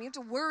around them. You have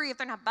to worry if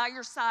they're not by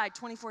your side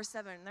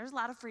 24/7. There's a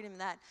lot of freedom in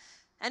that.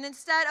 And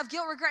instead of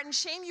guilt, regret, and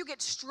shame, you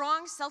get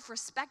strong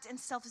self-respect and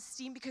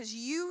self-esteem, because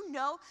you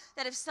know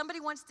that if somebody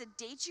wants to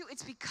date you,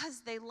 it's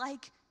because they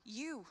like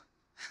you.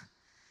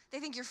 They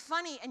think you're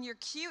funny and you're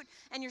cute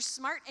and you're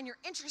smart and you're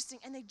interesting,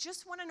 and they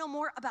just want to know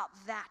more about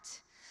that.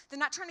 They're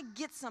not trying to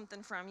get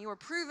something from you or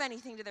prove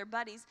anything to their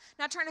buddies,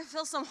 not trying to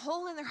fill some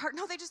hole in their heart.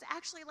 No, they just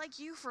actually like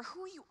you for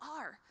who you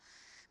are.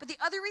 But the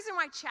other reason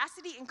why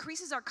chastity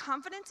increases our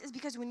confidence is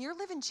because when you're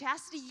living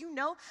chastity, you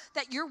know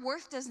that your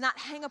worth does not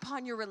hang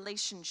upon your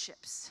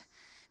relationships.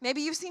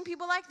 Maybe you've seen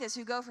people like this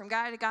who go from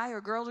guy to guy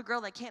or girl to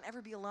girl. They can't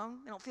ever be alone.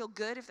 They don't feel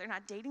good if they're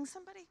not dating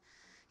somebody.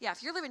 Yeah,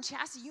 if you're living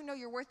chastity, you know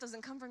your worth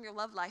doesn't come from your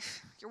love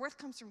life. Your worth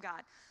comes from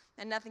God,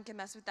 and nothing can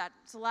mess with that.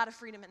 It's a lot of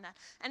freedom in that.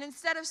 And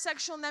instead of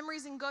sexual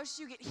memories and ghosts,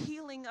 you get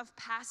healing of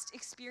past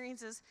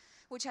experiences,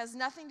 which has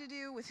nothing to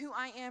do with who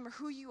I am or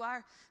who you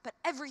are, but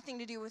everything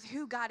to do with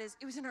who God is.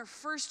 It was in our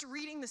first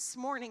reading this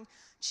morning.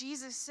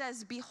 Jesus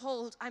says,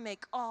 "Behold, I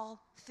make all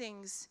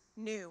things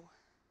new."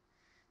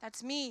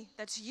 That's me,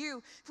 that's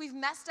you. If we've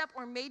messed up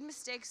or made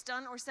mistakes,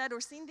 done or said or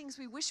seen things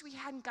we wish we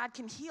hadn't, God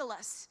can heal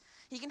us.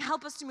 He can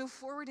help us to move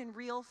forward in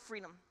real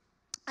freedom.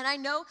 And I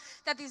know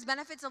that these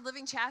benefits of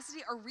living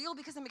chastity are real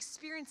because I'm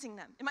experiencing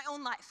them in my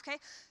own life, okay?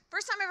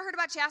 First time I ever heard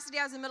about chastity,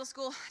 I was in middle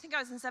school. I think I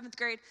was in 7th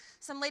grade.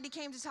 Some lady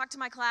came to talk to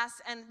my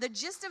class, and the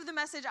gist of the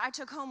message I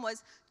took home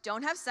was,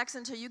 don't have sex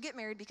until you get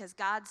married because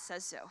God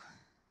says so.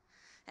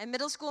 And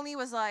middle school me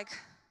was like,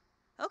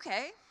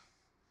 okay,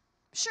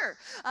 sure.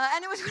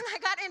 And it was when I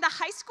got into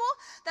high school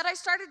that I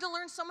started to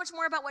learn so much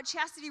more about what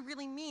chastity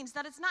really means,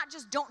 that it's not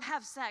just don't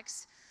have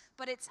sex,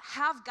 but it's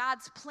have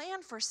God's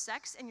plan for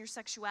sex and your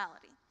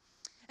sexuality.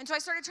 And so I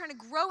started trying to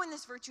grow in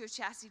this virtue of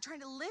chastity,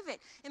 trying to live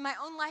it in my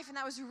own life, and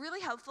that was really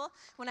helpful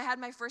when I had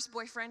my first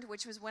boyfriend,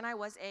 which was when I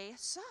was a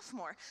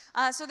sophomore.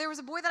 So there was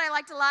a boy that I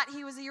liked a lot.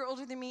 He was a year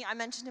older than me. I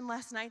mentioned him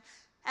last night.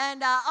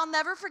 And I'll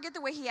never forget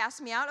the way he asked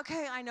me out.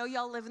 Okay, I know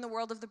y'all live in the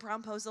world of the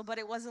promposal, but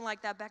it wasn't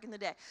like that back in the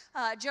day.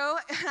 Joe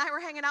and I were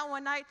hanging out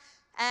one night,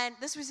 and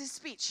this was his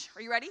speech.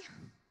 Are you ready?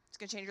 It's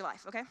going to change your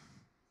life, okay?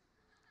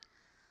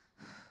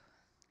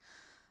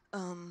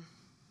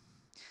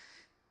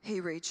 Hey,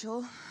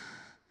 Rachel.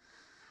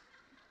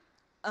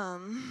 I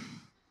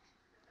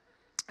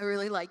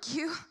really like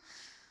you,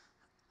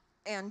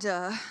 and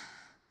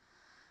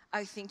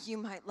I think you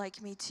might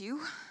like me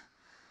too.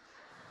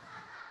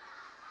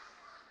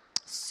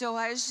 So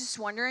I was just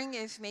wondering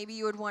if maybe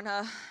you would want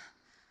to,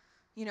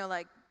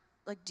 like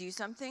do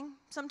something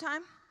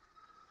sometime.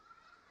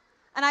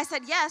 And I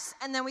said yes,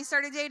 and then we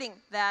started dating.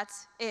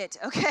 That's it,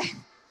 okay?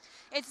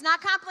 It's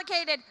not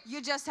complicated.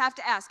 You just have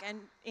to ask. And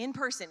in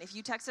person, if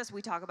you text us,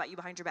 we talk about you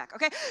behind your back,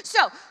 okay?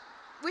 So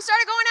we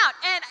started going out,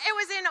 and it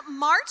was in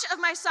March of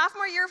my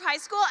sophomore year of high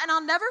school, and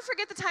I'll never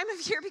forget the time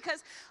of year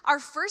because our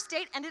first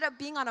date ended up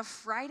being on a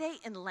Friday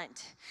in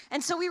Lent.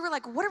 And so we were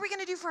like, what are we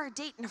going to do for our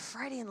date on a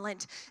Friday in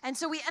Lent? And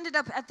so we ended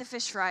up at the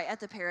fish fry at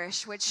the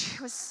parish, which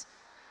was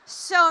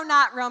so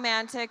not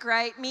romantic,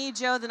 right? Me,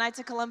 Joe, the Knights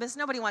of Columbus,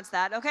 nobody wants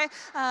that, okay?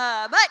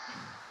 But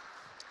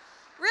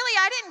really,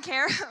 I didn't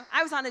care.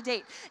 I was on a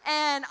date.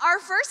 And our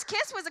first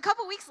kiss was a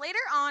couple weeks later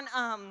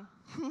on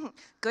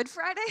Good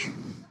Friday.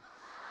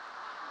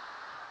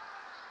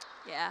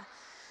 Yeah.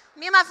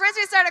 Me and my friends,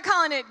 we started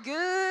calling it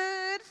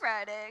Good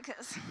Friday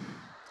because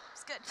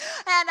it's good.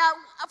 And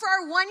for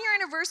our 1-year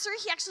anniversary,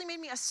 he actually made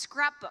me a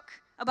scrapbook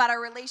about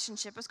our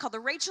relationship. It was called the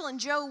Rachel and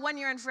Joe 1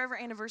 Year and Forever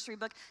Anniversary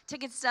Book.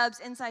 Ticket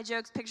stubs, inside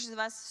jokes, pictures of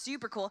us.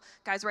 Super cool.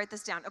 Guys, write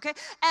this down, okay?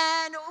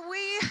 And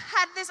we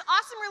had this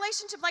awesome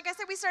relationship. Like I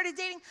said, we started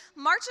dating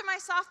March of my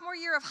sophomore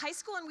year of high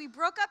school, and we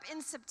broke up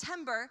in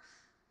September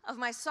of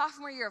my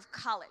sophomore year of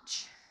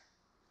college.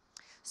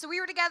 So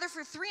we were together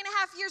for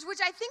 3.5 years, which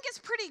I think is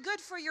pretty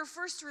good for your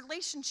first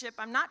relationship.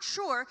 I'm not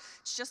sure.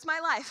 It's just my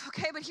life,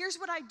 okay? But here's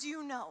what I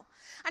do know.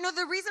 I know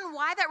the reason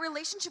why that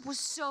relationship was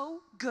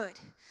so good.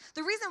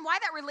 The reason why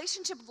that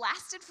relationship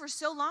lasted for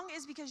so long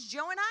is because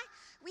Joe and I,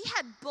 we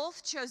had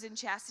both chosen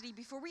chastity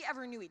before we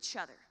ever knew each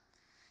other.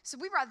 So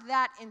we brought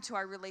that into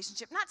our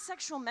relationship. Not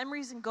sexual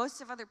memories and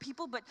ghosts of other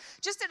people, but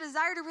just a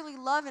desire to really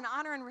love and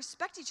honor and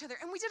respect each other.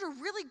 And we did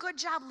a really good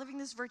job living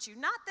this virtue.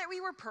 Not that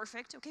we were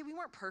perfect, okay? We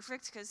weren't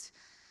perfect because,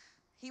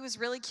 He was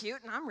really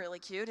cute, and I'm really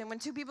cute. And when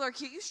two people are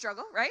cute, you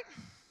struggle, right?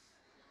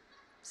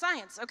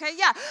 Science, okay?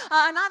 Yeah.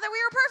 Not that we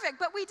were perfect,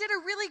 but we did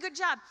a really good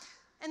job.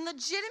 And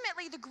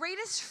legitimately, the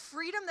greatest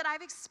freedom that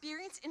I've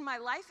experienced in my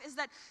life is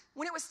that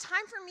when it was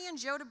time for me and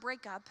Joe to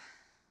break up,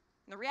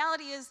 and the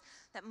reality is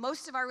that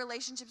most of our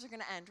relationships are going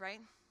to end, right?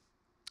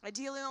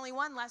 Ideally, only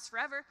one lasts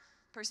forever.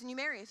 Person you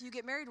marry if you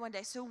get married one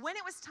day. So when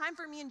it was time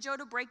for me and Joe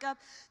to break up,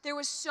 there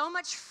was so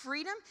much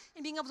freedom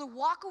in being able to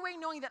walk away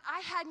knowing that I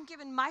hadn't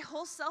given my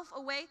whole self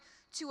away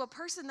to a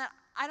person that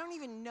I don't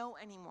even know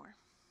anymore.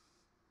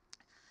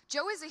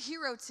 Joe is a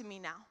hero to me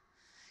now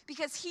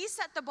because he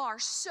set the bar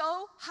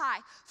so high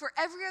for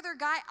every other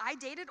guy I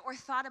dated or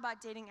thought about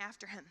dating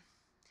after him.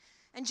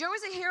 And Joe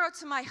is a hero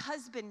to my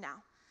husband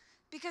now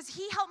because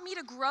he helped me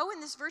to grow in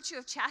this virtue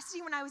of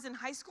chastity when I was in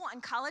high school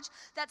and college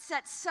that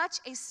set such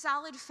a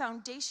solid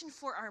foundation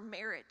for our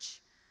marriage.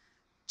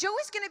 Joe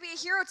is going to be a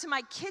hero to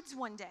my kids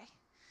one day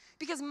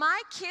because my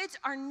kids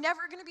are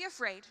never going to be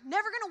afraid,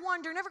 never going to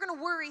wonder, never going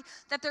to worry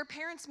that their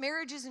parents'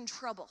 marriage is in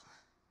trouble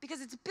because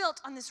it's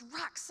built on this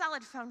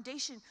rock-solid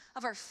foundation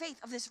of our faith,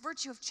 of this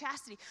virtue of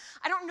chastity.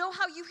 I don't know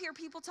how you hear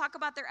people talk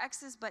about their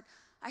exes, but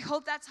I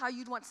hope that's how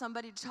you'd want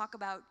somebody to talk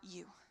about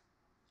you.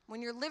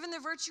 When you're living the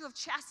virtue of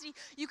chastity,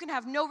 you can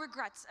have no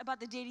regrets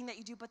about the dating that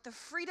you do, but the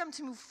freedom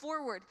to move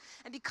forward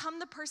and become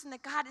the person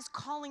that God is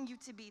calling you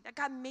to be, that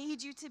God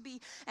made you to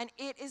be, and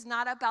it is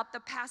not about the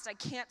past. I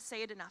can't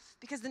say it enough.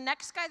 Because the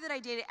next guy that I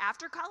dated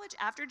after college,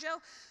 after Joe,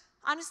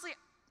 honestly,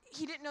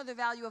 he didn't know the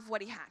value of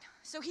what he had.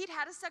 So he'd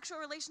had a sexual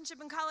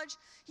relationship in college.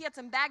 He had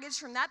some baggage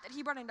from that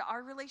he brought into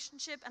our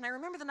relationship. And I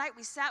remember the night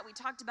we sat, we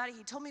talked about it.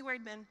 He told me where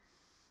he'd been.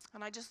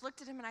 And I just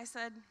looked at him and I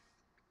said,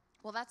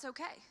 well, that's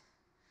okay.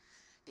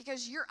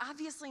 Because you're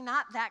obviously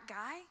not that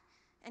guy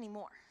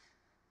anymore.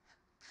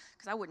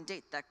 Because I wouldn't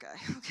date that guy,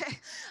 okay?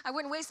 I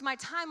wouldn't waste my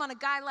time on a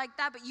guy like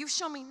that, but you've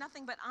shown me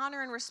nothing but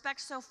honor and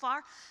respect so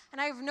far, and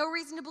I have no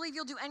reason to believe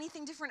you'll do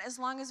anything different as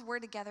long as we're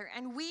together.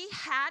 And we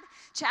had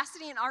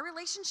chastity in our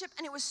relationship,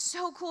 and it was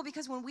so cool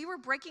because when we were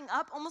breaking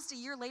up, almost a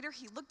year later,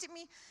 he looked at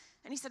me,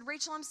 and he said,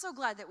 Rachel, I'm so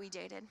glad that we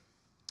dated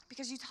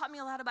because you taught me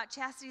a lot about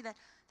chastity that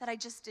I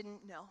just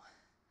didn't know.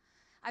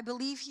 I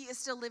believe he is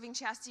still living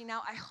chastity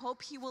now. I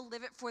hope he will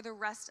live it for the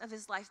rest of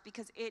his life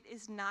because it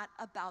is not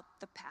about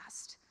the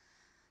past.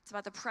 It's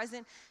about the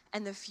present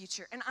and the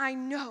future. And I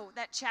know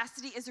that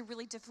chastity is a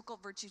really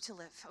difficult virtue to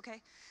live,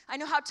 okay? I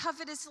know how tough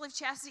it is to live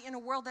chastity in a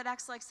world that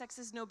acts like sex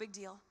is no big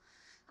deal.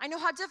 I know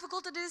how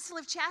difficult it is to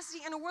live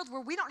chastity in a world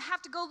where we don't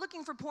have to go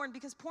looking for porn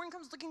because porn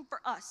comes looking for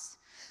us.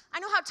 I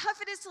know how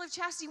tough it is to live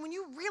chastity when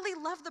you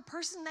really love the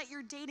person that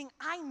you're dating.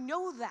 I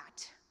know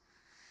that.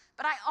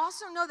 But I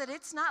also know that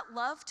it's not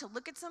love to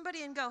look at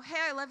somebody and go, hey,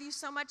 I love you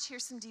so much,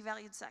 here's some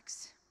devalued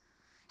sex.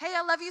 Hey,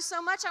 I love you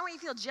so much, I want you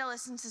to feel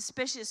jealous and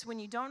suspicious when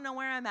you don't know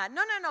where I'm at.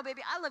 No,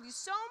 baby, I love you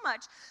so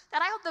much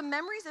that I hope the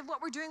memories of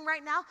what we're doing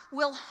right now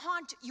will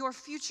haunt your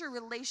future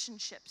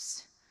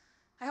relationships.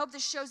 I hope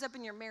this shows up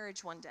in your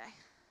marriage one day.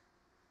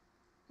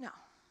 No.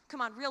 Come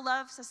on, real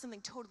love says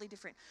something totally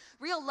different.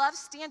 Real love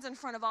stands in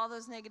front of all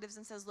those negatives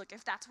and says, look,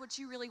 if that's what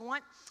you really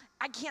want,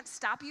 I can't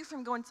stop you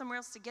from going somewhere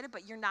else to get it,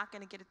 but you're not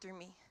going to get it through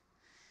me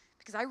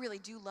because I really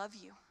do love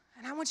you.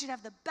 And I want you to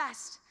have the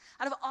best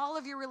out of all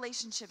of your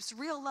relationships,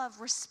 real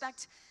love,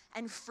 respect,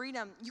 and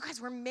freedom. You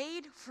guys were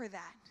made for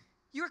that.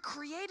 You were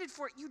created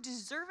for it. You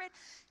deserve it.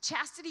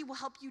 Chastity will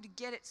help you to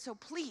get it. So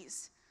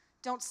please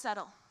don't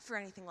settle for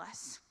anything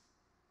less.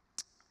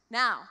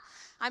 Now,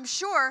 I'm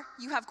sure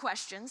you have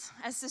questions.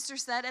 As Sister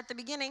said at the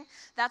beginning,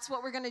 that's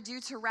what we're going to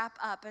do to wrap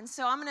up. And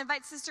so I'm going to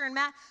invite Sister and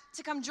Matt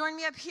to come join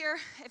me up here.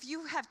 If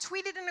you have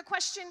tweeted in a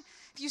question,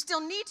 if you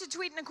still need to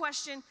tweet in a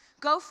question,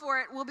 go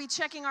for it. We'll be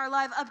checking our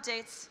live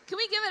updates. Can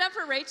we give it up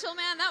for Rachel,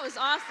 man? That was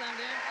awesome,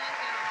 dude. Thank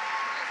you.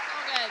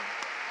 That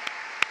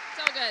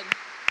was so good. So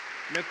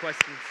good. No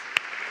questions.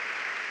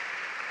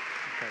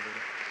 Covered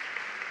it.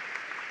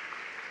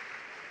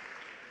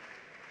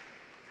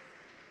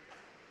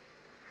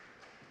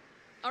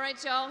 All right,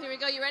 y'all, here we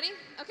go. You ready?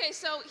 Okay,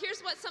 so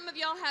here's what some of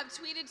y'all have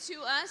tweeted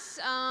to us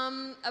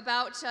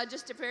about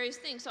just various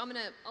things. So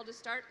I'll just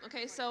start.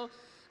 Okay, so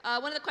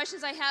one of the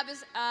questions I have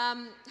is, how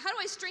do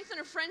I strengthen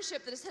a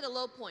friendship that has hit a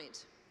low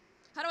point?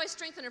 How do I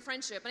strengthen a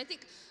friendship? And I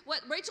think what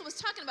Rachel was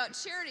talking about,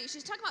 charity,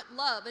 she's talking about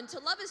love. And to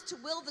love is to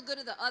will the good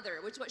of the other,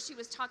 which is what she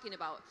was talking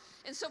about.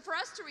 And so for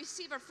us to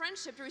receive a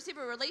friendship, to receive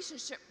a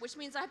relationship, which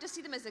means I have to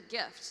see them as a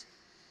gift.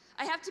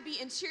 I have to be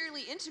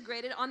interiorly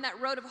integrated on that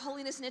road of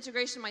holiness and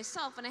integration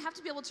myself, and I have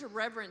to be able to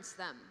reverence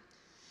them.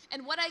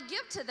 And what I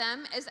give to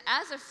them is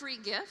as a free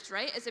gift,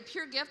 right? As a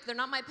pure gift. They're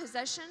not my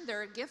possession.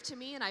 They're a gift to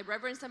me, and I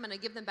reverence them, and I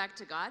give them back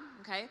to God,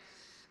 okay?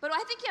 But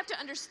I think you have to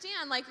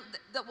understand, like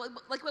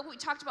what we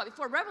talked about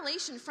before,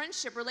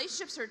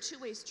 relationships are a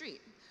two-way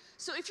street.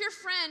 So if you're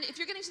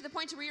getting to the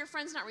point to where your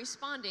friend's not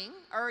responding,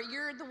 or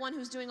you're the one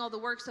who's doing all the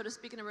work, so to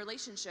speak, in a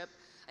relationship,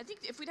 I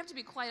think if we'd have to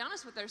be quite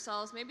honest with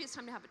ourselves, maybe it's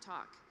time to have a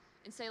talk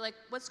and say, like,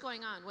 what's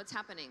going on? What's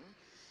happening?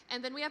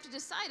 And then we have to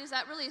decide, is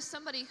that really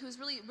somebody who's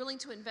really willing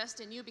to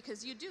invest in you,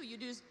 because you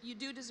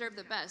do deserve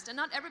the best. And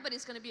not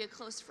everybody's going to be a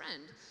close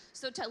friend.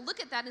 So to look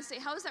at that and say,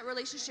 how is that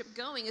relationship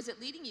going? Is it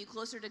leading you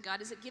closer to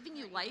God? Is it giving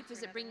you life?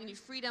 Is it bringing you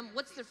freedom?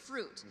 What's the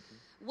fruit?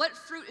 What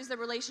fruit is the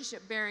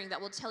relationship bearing that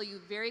will tell you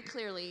very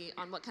clearly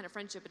on what kind of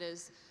friendship it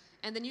is?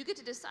 And then you get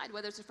to decide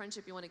whether it's a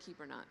friendship you want to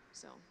keep or not.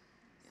 So,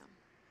 yeah.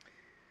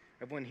 I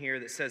have one here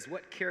that says,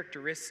 what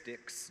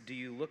characteristics do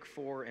you look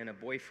for in a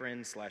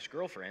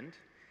boyfriend/girlfriend?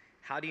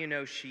 How do you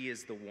know she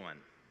is the one?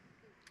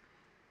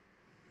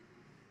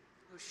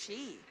 Oh,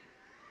 she.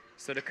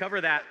 So to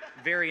cover that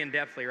very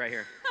in-depthly right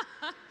here.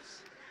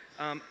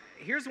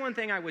 Here's one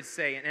thing I would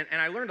say, and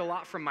I learned a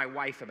lot from my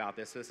wife about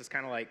this. So this is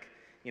kind of like,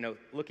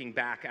 looking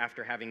back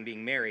after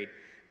being married.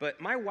 But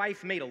my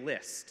wife made a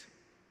list,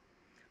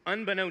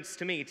 unbeknownst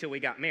to me till we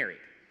got married.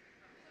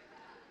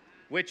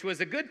 Which was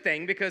a good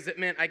thing, because it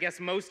meant, I guess,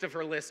 most of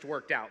her list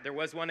worked out. There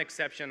was one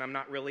exception. I'm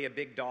not really a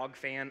big dog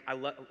fan. I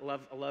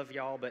love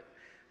y'all, but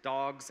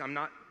dogs, I'm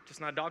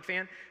just not a dog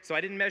fan, so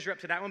I didn't measure up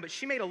to that one, but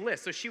she made a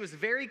list, so she was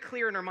very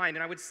clear in her mind.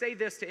 And I would say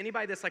this to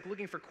anybody that's like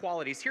looking for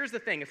qualities. Here's the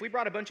thing: if we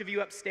brought a bunch of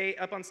you up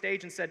on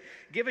stage and said,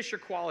 give us your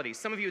qualities,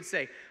 some of you would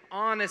say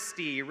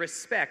honesty,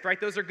 respect, right?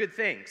 Those are good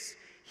things.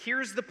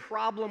 Here's the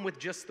problem with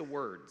just the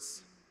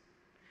words: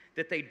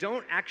 that they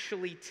don't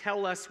actually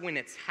tell us when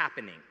it's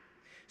happening.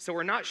 So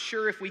we're not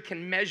sure if we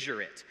can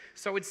measure it.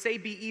 So I would say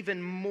be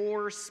even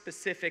more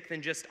specific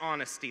than just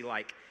honesty,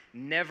 like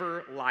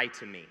never lie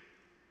to me.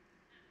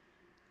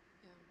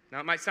 Now,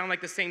 it might sound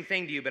like the same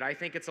thing to you, but I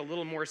think it's a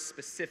little more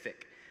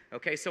specific.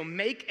 Okay, so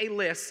make a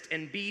list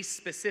and be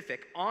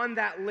specific. On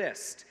that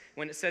list,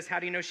 when it says, how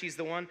do you know she's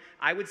the one,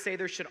 I would say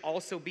there should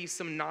also be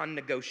some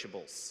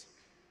non-negotiables.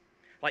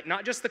 Like,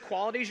 not just the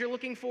qualities you're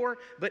looking for,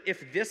 but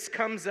if this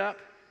comes up,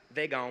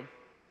 they gone.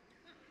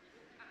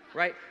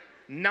 Right?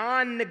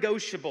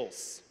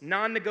 Non-negotiables.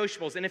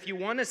 Non-negotiables. And if you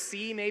want to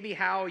see maybe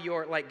how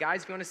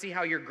guys, if you want to see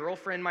how your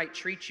girlfriend might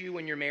treat you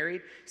when you're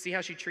married, see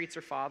how she treats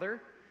her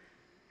father,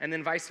 and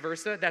then vice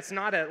versa. That's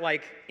not a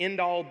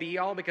end-all,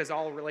 be-all, because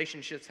all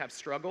relationships have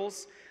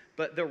struggles.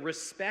 But the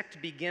respect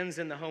begins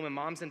in the home, and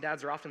moms and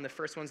dads are often the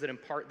first ones that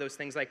impart those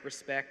things like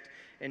respect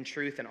and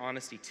truth and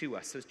honesty to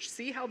us. So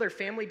see how their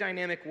family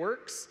dynamic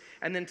works,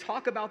 and then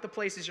talk about the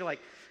places you're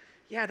like,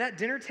 yeah, that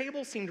dinner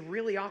table seemed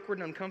really awkward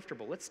and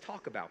uncomfortable. Let's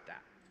talk about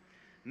that.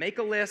 Make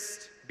a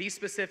list, be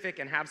specific,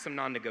 and have some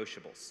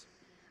non-negotiables.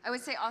 I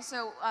would say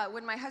also,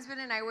 when my husband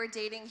and I were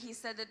dating, he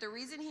said that the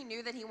reason he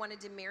knew that he wanted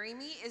to marry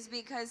me is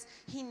because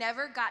he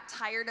never got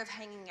tired of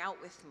hanging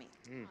out with me.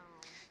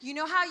 You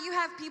know how you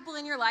have people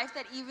in your life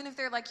that even if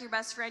they're like your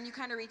best friend, you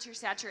kind of reach your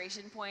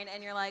saturation point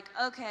and you're like,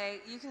 okay,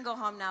 you can go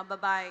home now,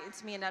 bye-bye,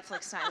 it's me and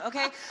Netflix time,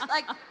 okay?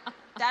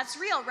 That's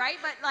real, right?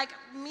 But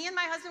me and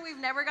my husband, we've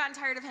never gotten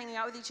tired of hanging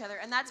out with each other,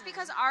 and that's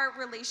because our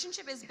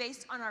relationship is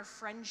based on our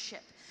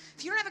friendship.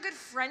 If you don't have a good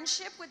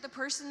friendship with the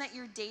person that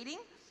you're dating,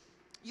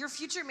 your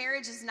future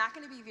marriage is not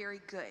going to be very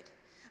good.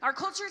 Our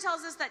culture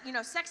tells us that,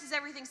 sex is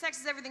everything, sex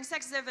is everything,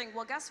 sex is everything.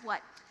 Well, guess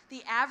what?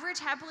 The average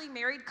happily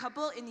married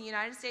couple in the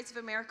United States of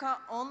America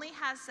only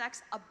has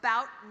sex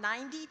about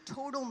 90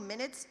 total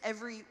minutes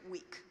every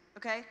week,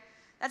 okay?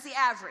 That's the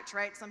average,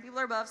 right? Some people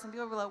are above, some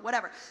people are below,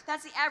 whatever.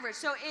 That's the average.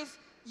 So if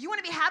you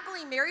want to be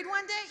happily married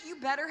one day, you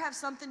better have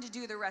something to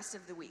do the rest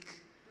of the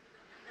week.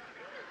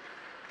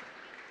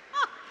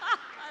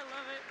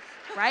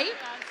 Right?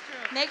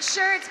 That's true. Make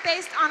sure it's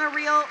based on a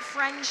real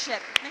friendship.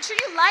 Make sure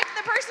you like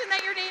the person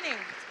that you're dating.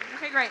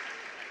 Okay, great.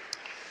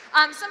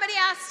 Somebody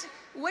asked,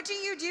 what do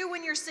you do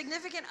when your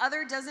significant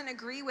other doesn't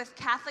agree with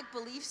Catholic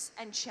beliefs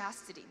and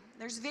chastity?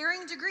 There's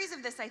varying degrees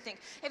of this, I think.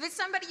 If it's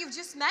somebody you've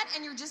just met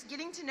and you're just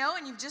getting to know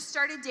and you've just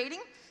started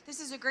dating, this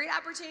is a great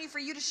opportunity for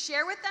you to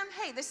share with them,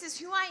 hey, this is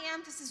who I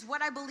am, this is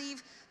what I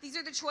believe, these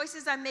are the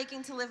choices I'm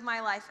making to live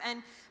my life.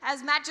 And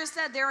as Matt just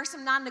said, there are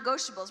some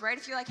non-negotiables, right?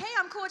 If you're like, hey,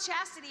 I'm cool with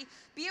chastity,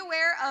 be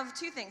aware of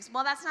two things.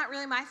 Well, that's not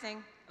really my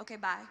thing. Okay,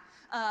 bye.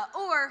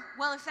 Or,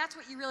 well, if that's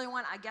what you really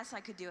want, I guess I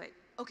could do it.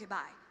 Okay,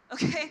 bye.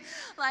 Okay?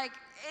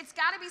 It's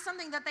got to be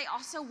something that they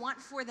also want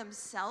for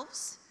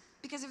themselves,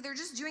 because if they're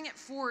just doing it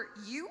for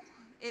you,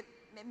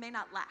 it may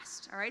not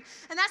last, all right?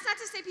 And that's not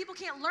to say people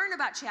can't learn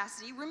about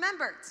chastity.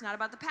 Remember, it's not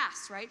about the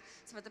past, right?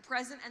 It's about the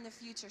present and the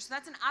future. So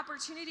that's an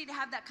opportunity to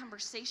have that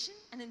conversation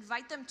and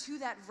invite them to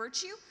that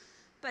virtue.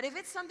 But if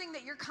it's something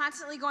that you're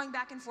constantly going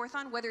back and forth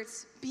on, whether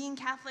it's being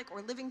Catholic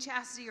or living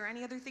chastity or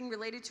any other thing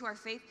related to our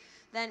faith,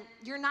 then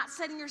you're not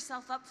setting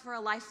yourself up for a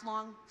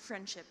lifelong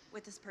friendship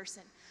with this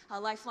person. A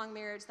lifelong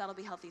marriage that'll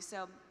be healthy.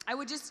 So I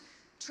would just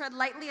tread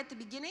lightly at the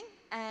beginning,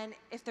 and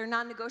if they're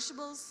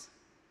non-negotiables,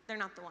 they're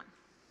not the one.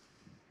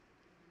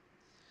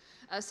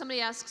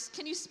 Somebody asks,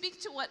 can you speak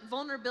to what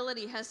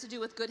vulnerability has to do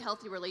with good,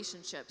 healthy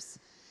relationships?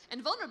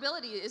 And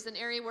vulnerability is an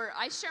area where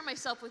I share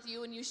myself with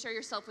you and you share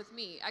yourself with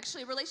me.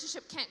 Actually, a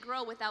relationship can't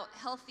grow without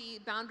healthy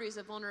boundaries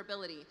of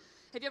vulnerability.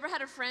 Have you ever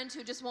had a friend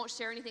who just won't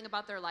share anything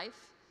about their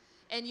life?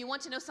 and you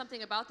want to know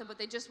something about them, but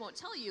they just won't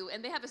tell you,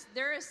 and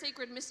they're a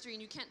sacred mystery,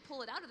 and you can't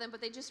pull it out of them, but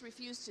they just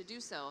refuse to do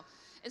so.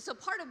 And so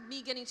part of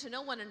me getting to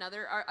know one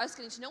another, or us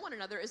getting to know one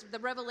another, is the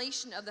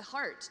revelation of the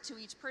heart to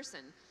each person.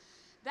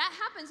 That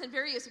happens in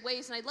various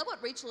ways, and I love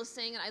what Rachel is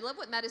saying, and I love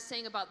what Matt is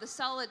saying about the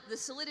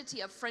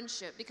solidity of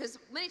friendship, because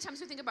many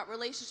times we think about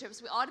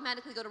relationships, we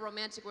automatically go to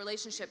romantic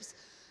relationships,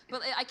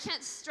 but I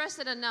can't stress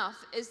it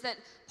enough, is that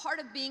part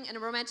of being in a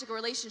romantic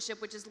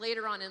relationship, which is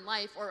later on in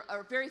life, or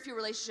very few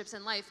relationships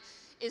in life,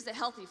 is a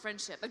healthy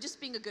friendship, of just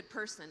being a good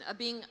person, of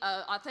being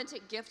an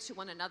authentic gift to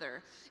one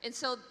another. And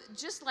so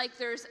just like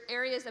there's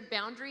areas of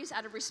boundaries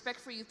out of respect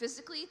for you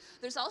physically,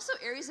 there's also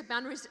areas of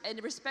boundaries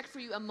and respect for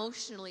you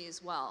emotionally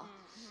as well.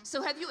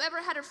 So have you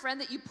ever had a friend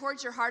that you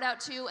poured your heart out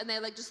to, and they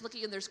like just look at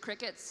you and there's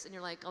crickets, and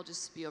you're like, I'll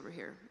just be over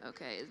here.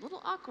 Okay, a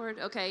little awkward,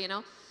 okay, you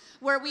know?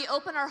 Where we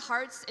open our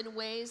hearts in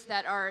ways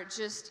that are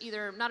just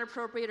either not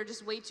appropriate or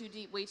just way too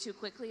deep, way too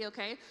quickly,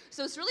 okay?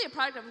 So it's really a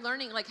product of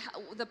learning, like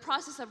the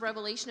process of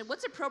revelation and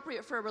what's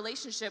appropriate for a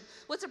relationship.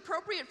 What's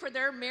appropriate for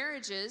their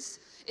marriages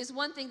is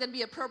one thing that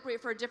be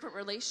appropriate for a different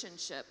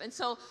relationship. And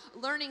so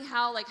learning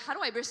how do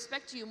I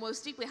respect you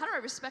most deeply? How do I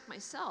respect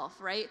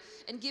myself, right?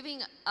 And giving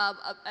a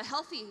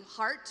healthy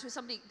heart to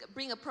somebody,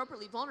 being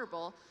appropriately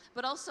vulnerable,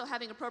 but also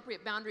having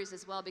appropriate boundaries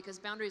as well, because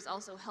boundaries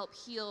also help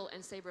heal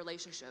and save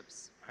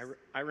relationships.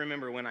 I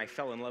remember when I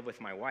fell in love with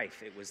my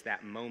wife, it was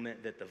that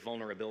moment that the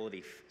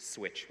vulnerability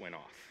switch went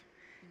off.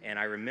 And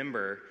I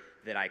remember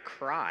that I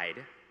cried.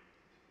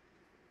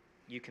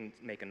 You can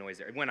make a noise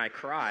there. When I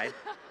cried,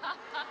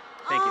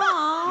 thank you.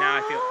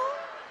 Now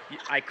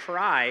I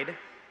cried,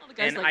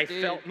 and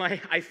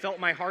I felt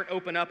my heart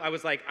open up. I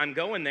was like, I'm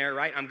going there,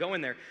 right? I'm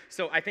going there.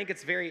 So I think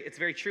it's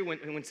very true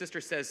when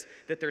Sister says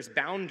that there's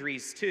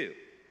boundaries too.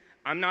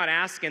 I'm not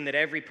asking that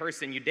every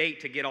person you date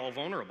to get all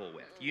vulnerable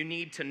with. You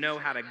need to know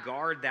how to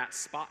guard that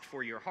spot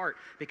for your heart,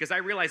 because I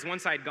realized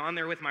once I'd gone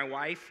there with my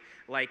wife,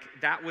 like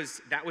that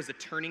was a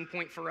turning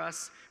point for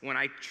us when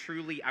I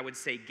truly, I would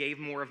say, gave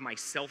more of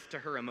myself to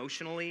her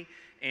emotionally,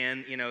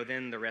 and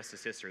then the rest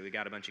is history. We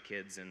got a bunch of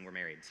kids and we're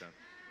married, so.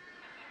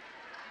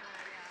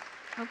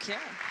 Okay.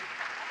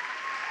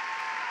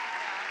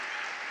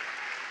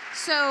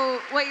 So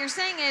what you're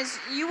saying is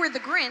you were the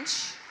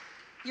Grinch.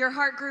 Your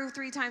heart grew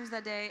 3 times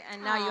that day,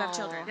 and now you have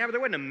children. Yeah, but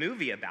there wasn't a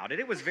movie about it.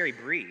 It was very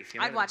brief.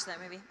 I'd watch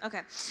that movie.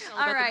 Okay.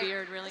 All right. The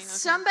beard, really? Okay.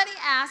 Somebody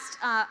asked,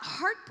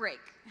 heartbreak.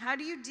 How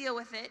do you deal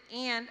with it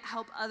and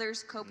help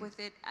others cope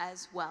with it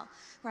as well?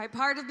 Right.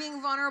 Part of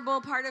being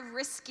vulnerable, part of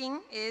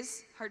risking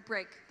is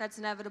heartbreak. That's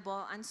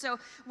inevitable. And so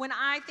when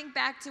I think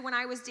back to when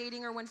I was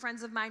dating, or when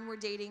friends of mine were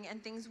dating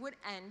and things would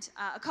end,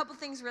 a couple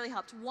things really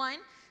helped. One,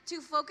 to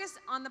focus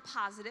on the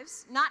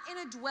positives, not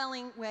in a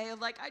dwelling way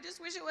of like, I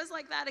just wish it was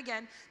like that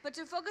again, but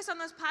to focus on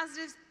those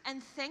positives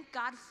and thank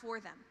God for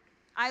them.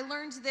 I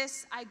learned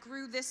this, I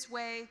grew this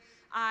way,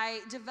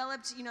 I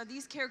developed,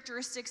 these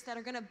characteristics that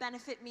are gonna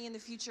benefit me in the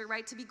future,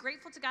 right? To be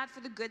grateful to God for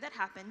the good that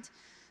happened,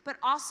 but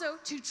also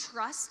to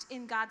trust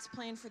in God's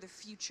plan for the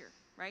future,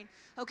 right?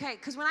 Okay,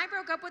 because when I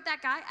broke up with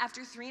that guy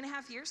after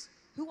 3.5 years,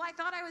 who I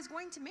thought I was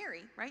going to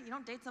marry, right? You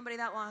don't date somebody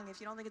that long if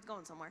you don't think it's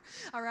going somewhere,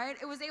 all right?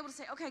 It was able to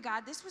say, okay,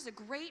 God, this was a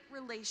great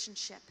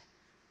relationship,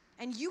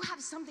 and you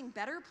have something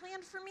better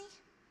planned for me?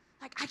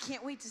 Like, I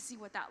can't wait to see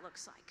what that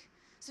looks like.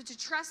 So to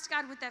trust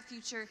God with that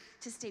future,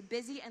 to stay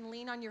busy and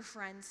lean on your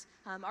friends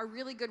are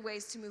really good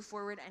ways to move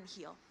forward and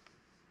heal.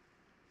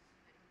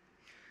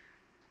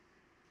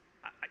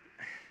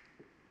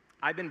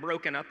 I've been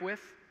broken up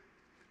with.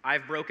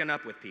 I've broken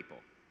up with people.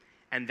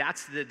 And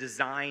that's the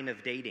design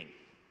of dating.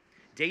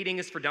 Dating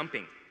is for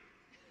dumping.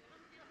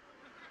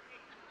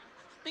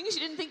 Things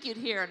you didn't think you'd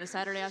hear on a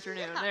Saturday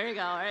afternoon. Yeah. There you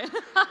go, right?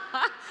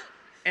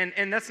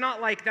 And that's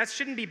not like, that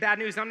shouldn't be bad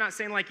news. I'm not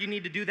saying like you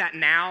need to do that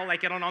now.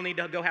 Like I don't all need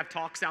to go have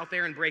talks out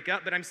there and break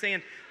up. But I'm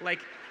saying like,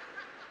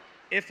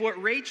 if what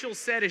Rachel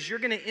said is you're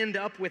going to end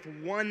up with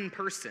one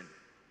person,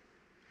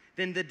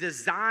 then the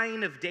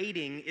design of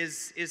dating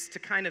is to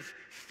kind of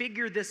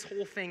figure this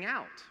whole thing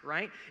out,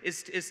 right?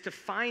 Is to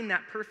find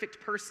that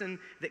perfect person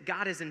that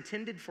God has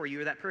intended for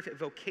you, or that perfect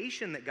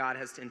vocation that God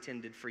has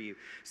intended for you.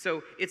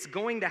 So it's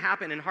going to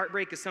happen, and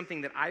heartbreak is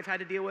something that I've had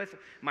to deal with,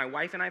 my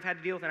wife and I've had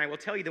to deal with, and I will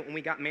tell you that when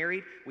we got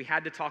married, we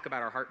had to talk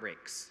about our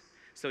heartbreaks.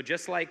 So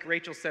just like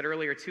Rachel said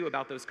earlier too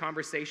about those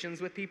conversations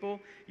with people,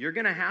 you're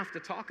gonna have to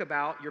talk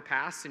about your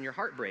past and your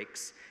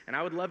heartbreaks. And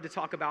I would love to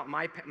talk about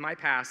my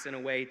past in a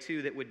way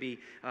too that would be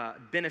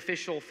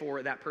beneficial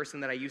for that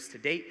person that I used to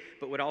date,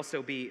 but would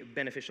also be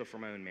beneficial for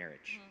my own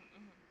marriage.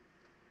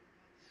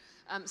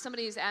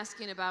 Somebody is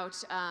asking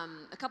about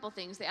a couple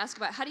things. They ask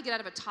about how do you get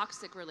out of a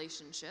toxic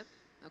relationship,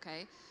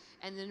 okay?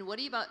 And then what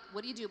do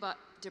you do about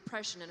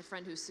depression and a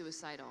friend who's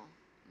suicidal,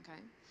 okay?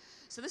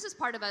 So this is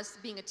part of us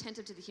being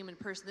attentive to the human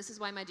person. This is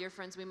why, my dear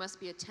friends, we must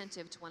be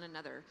attentive to one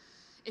another.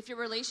 If your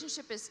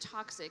relationship is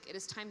toxic, it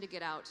is time to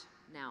get out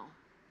now,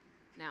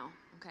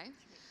 okay?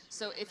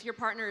 So if your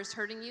partner is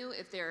hurting you,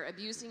 if they're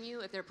abusing you,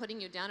 if they're putting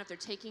you down, if they're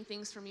taking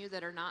things from you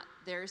that are not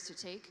theirs to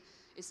take,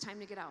 it's time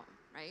to get out.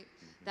 right?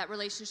 That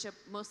relationship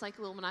most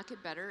likely will not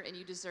get better, and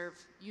you deserve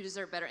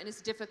better. And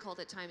it's difficult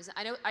at times.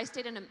 I know I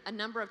stayed in a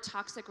number of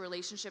toxic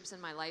relationships in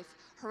my life,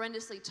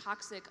 horrendously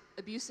toxic,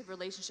 abusive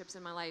relationships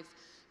in my life,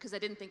 because I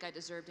didn't think I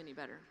deserved any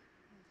better.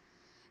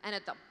 And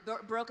at the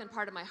broken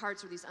part of my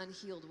heart were these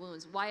unhealed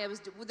wounds.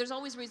 There's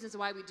always reasons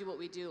why we do what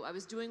we do. I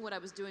was doing what I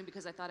was doing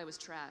because I thought I was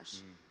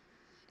trash.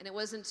 And it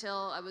wasn't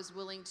until I was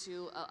willing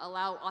to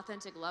allow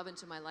authentic love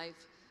into my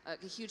life, a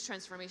huge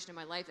transformation in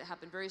my life that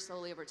happened very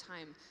slowly over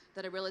time,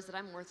 that I realized that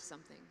I'm worth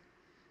something.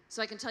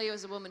 So I can tell you,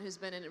 as a woman who's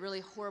been in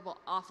really horrible,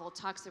 awful,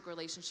 toxic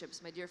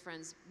relationships, my dear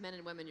friends, men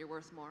and women, you're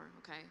worth more,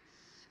 okay?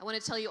 I want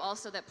to tell you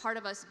also that part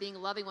of us being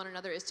loving one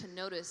another is to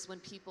notice when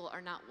people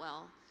are not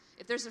well.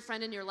 If there's a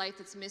friend in your life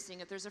that's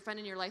missing, if there's a friend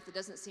in your life that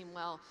doesn't seem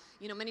well,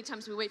 many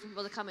times we wait for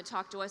people to come and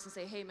talk to us and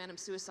say, hey man, I'm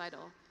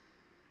suicidal.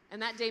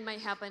 And that day might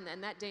happen,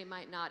 and that day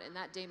might not, and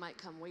that day might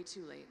come way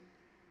too late.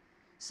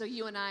 So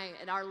you and I,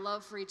 and our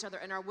love for each other,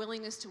 and our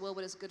willingness to will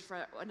what is good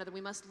for another,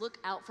 we must look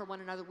out for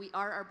one another. We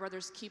are our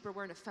brother's keeper.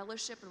 We're in a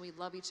fellowship, and we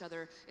love each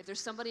other. If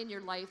there's somebody in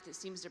your life that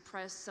seems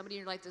depressed, somebody in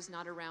your life that's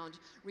not around,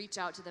 reach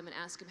out to them and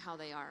ask them how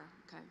they are,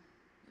 okay?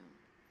 Yeah.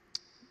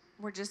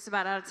 We're just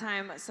about out of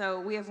time,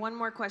 so we have one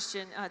more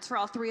question. It's for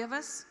all three of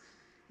us.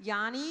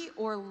 Yanni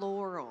or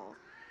Laurel?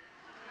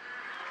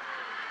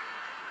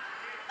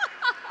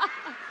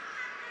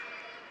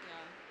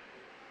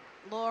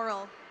 Yeah.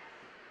 Laurel.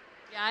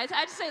 Yeah,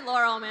 I'd say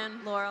Laurel, man.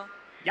 Laurel.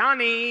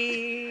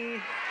 Yanni!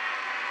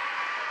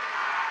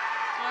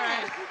 All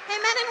right. Hey,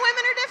 men and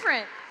women are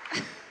different.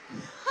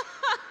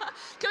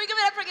 Can we give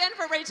it up again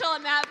for Rachel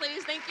and Matt,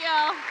 please? Thank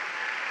you.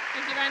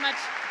 Thank you very much.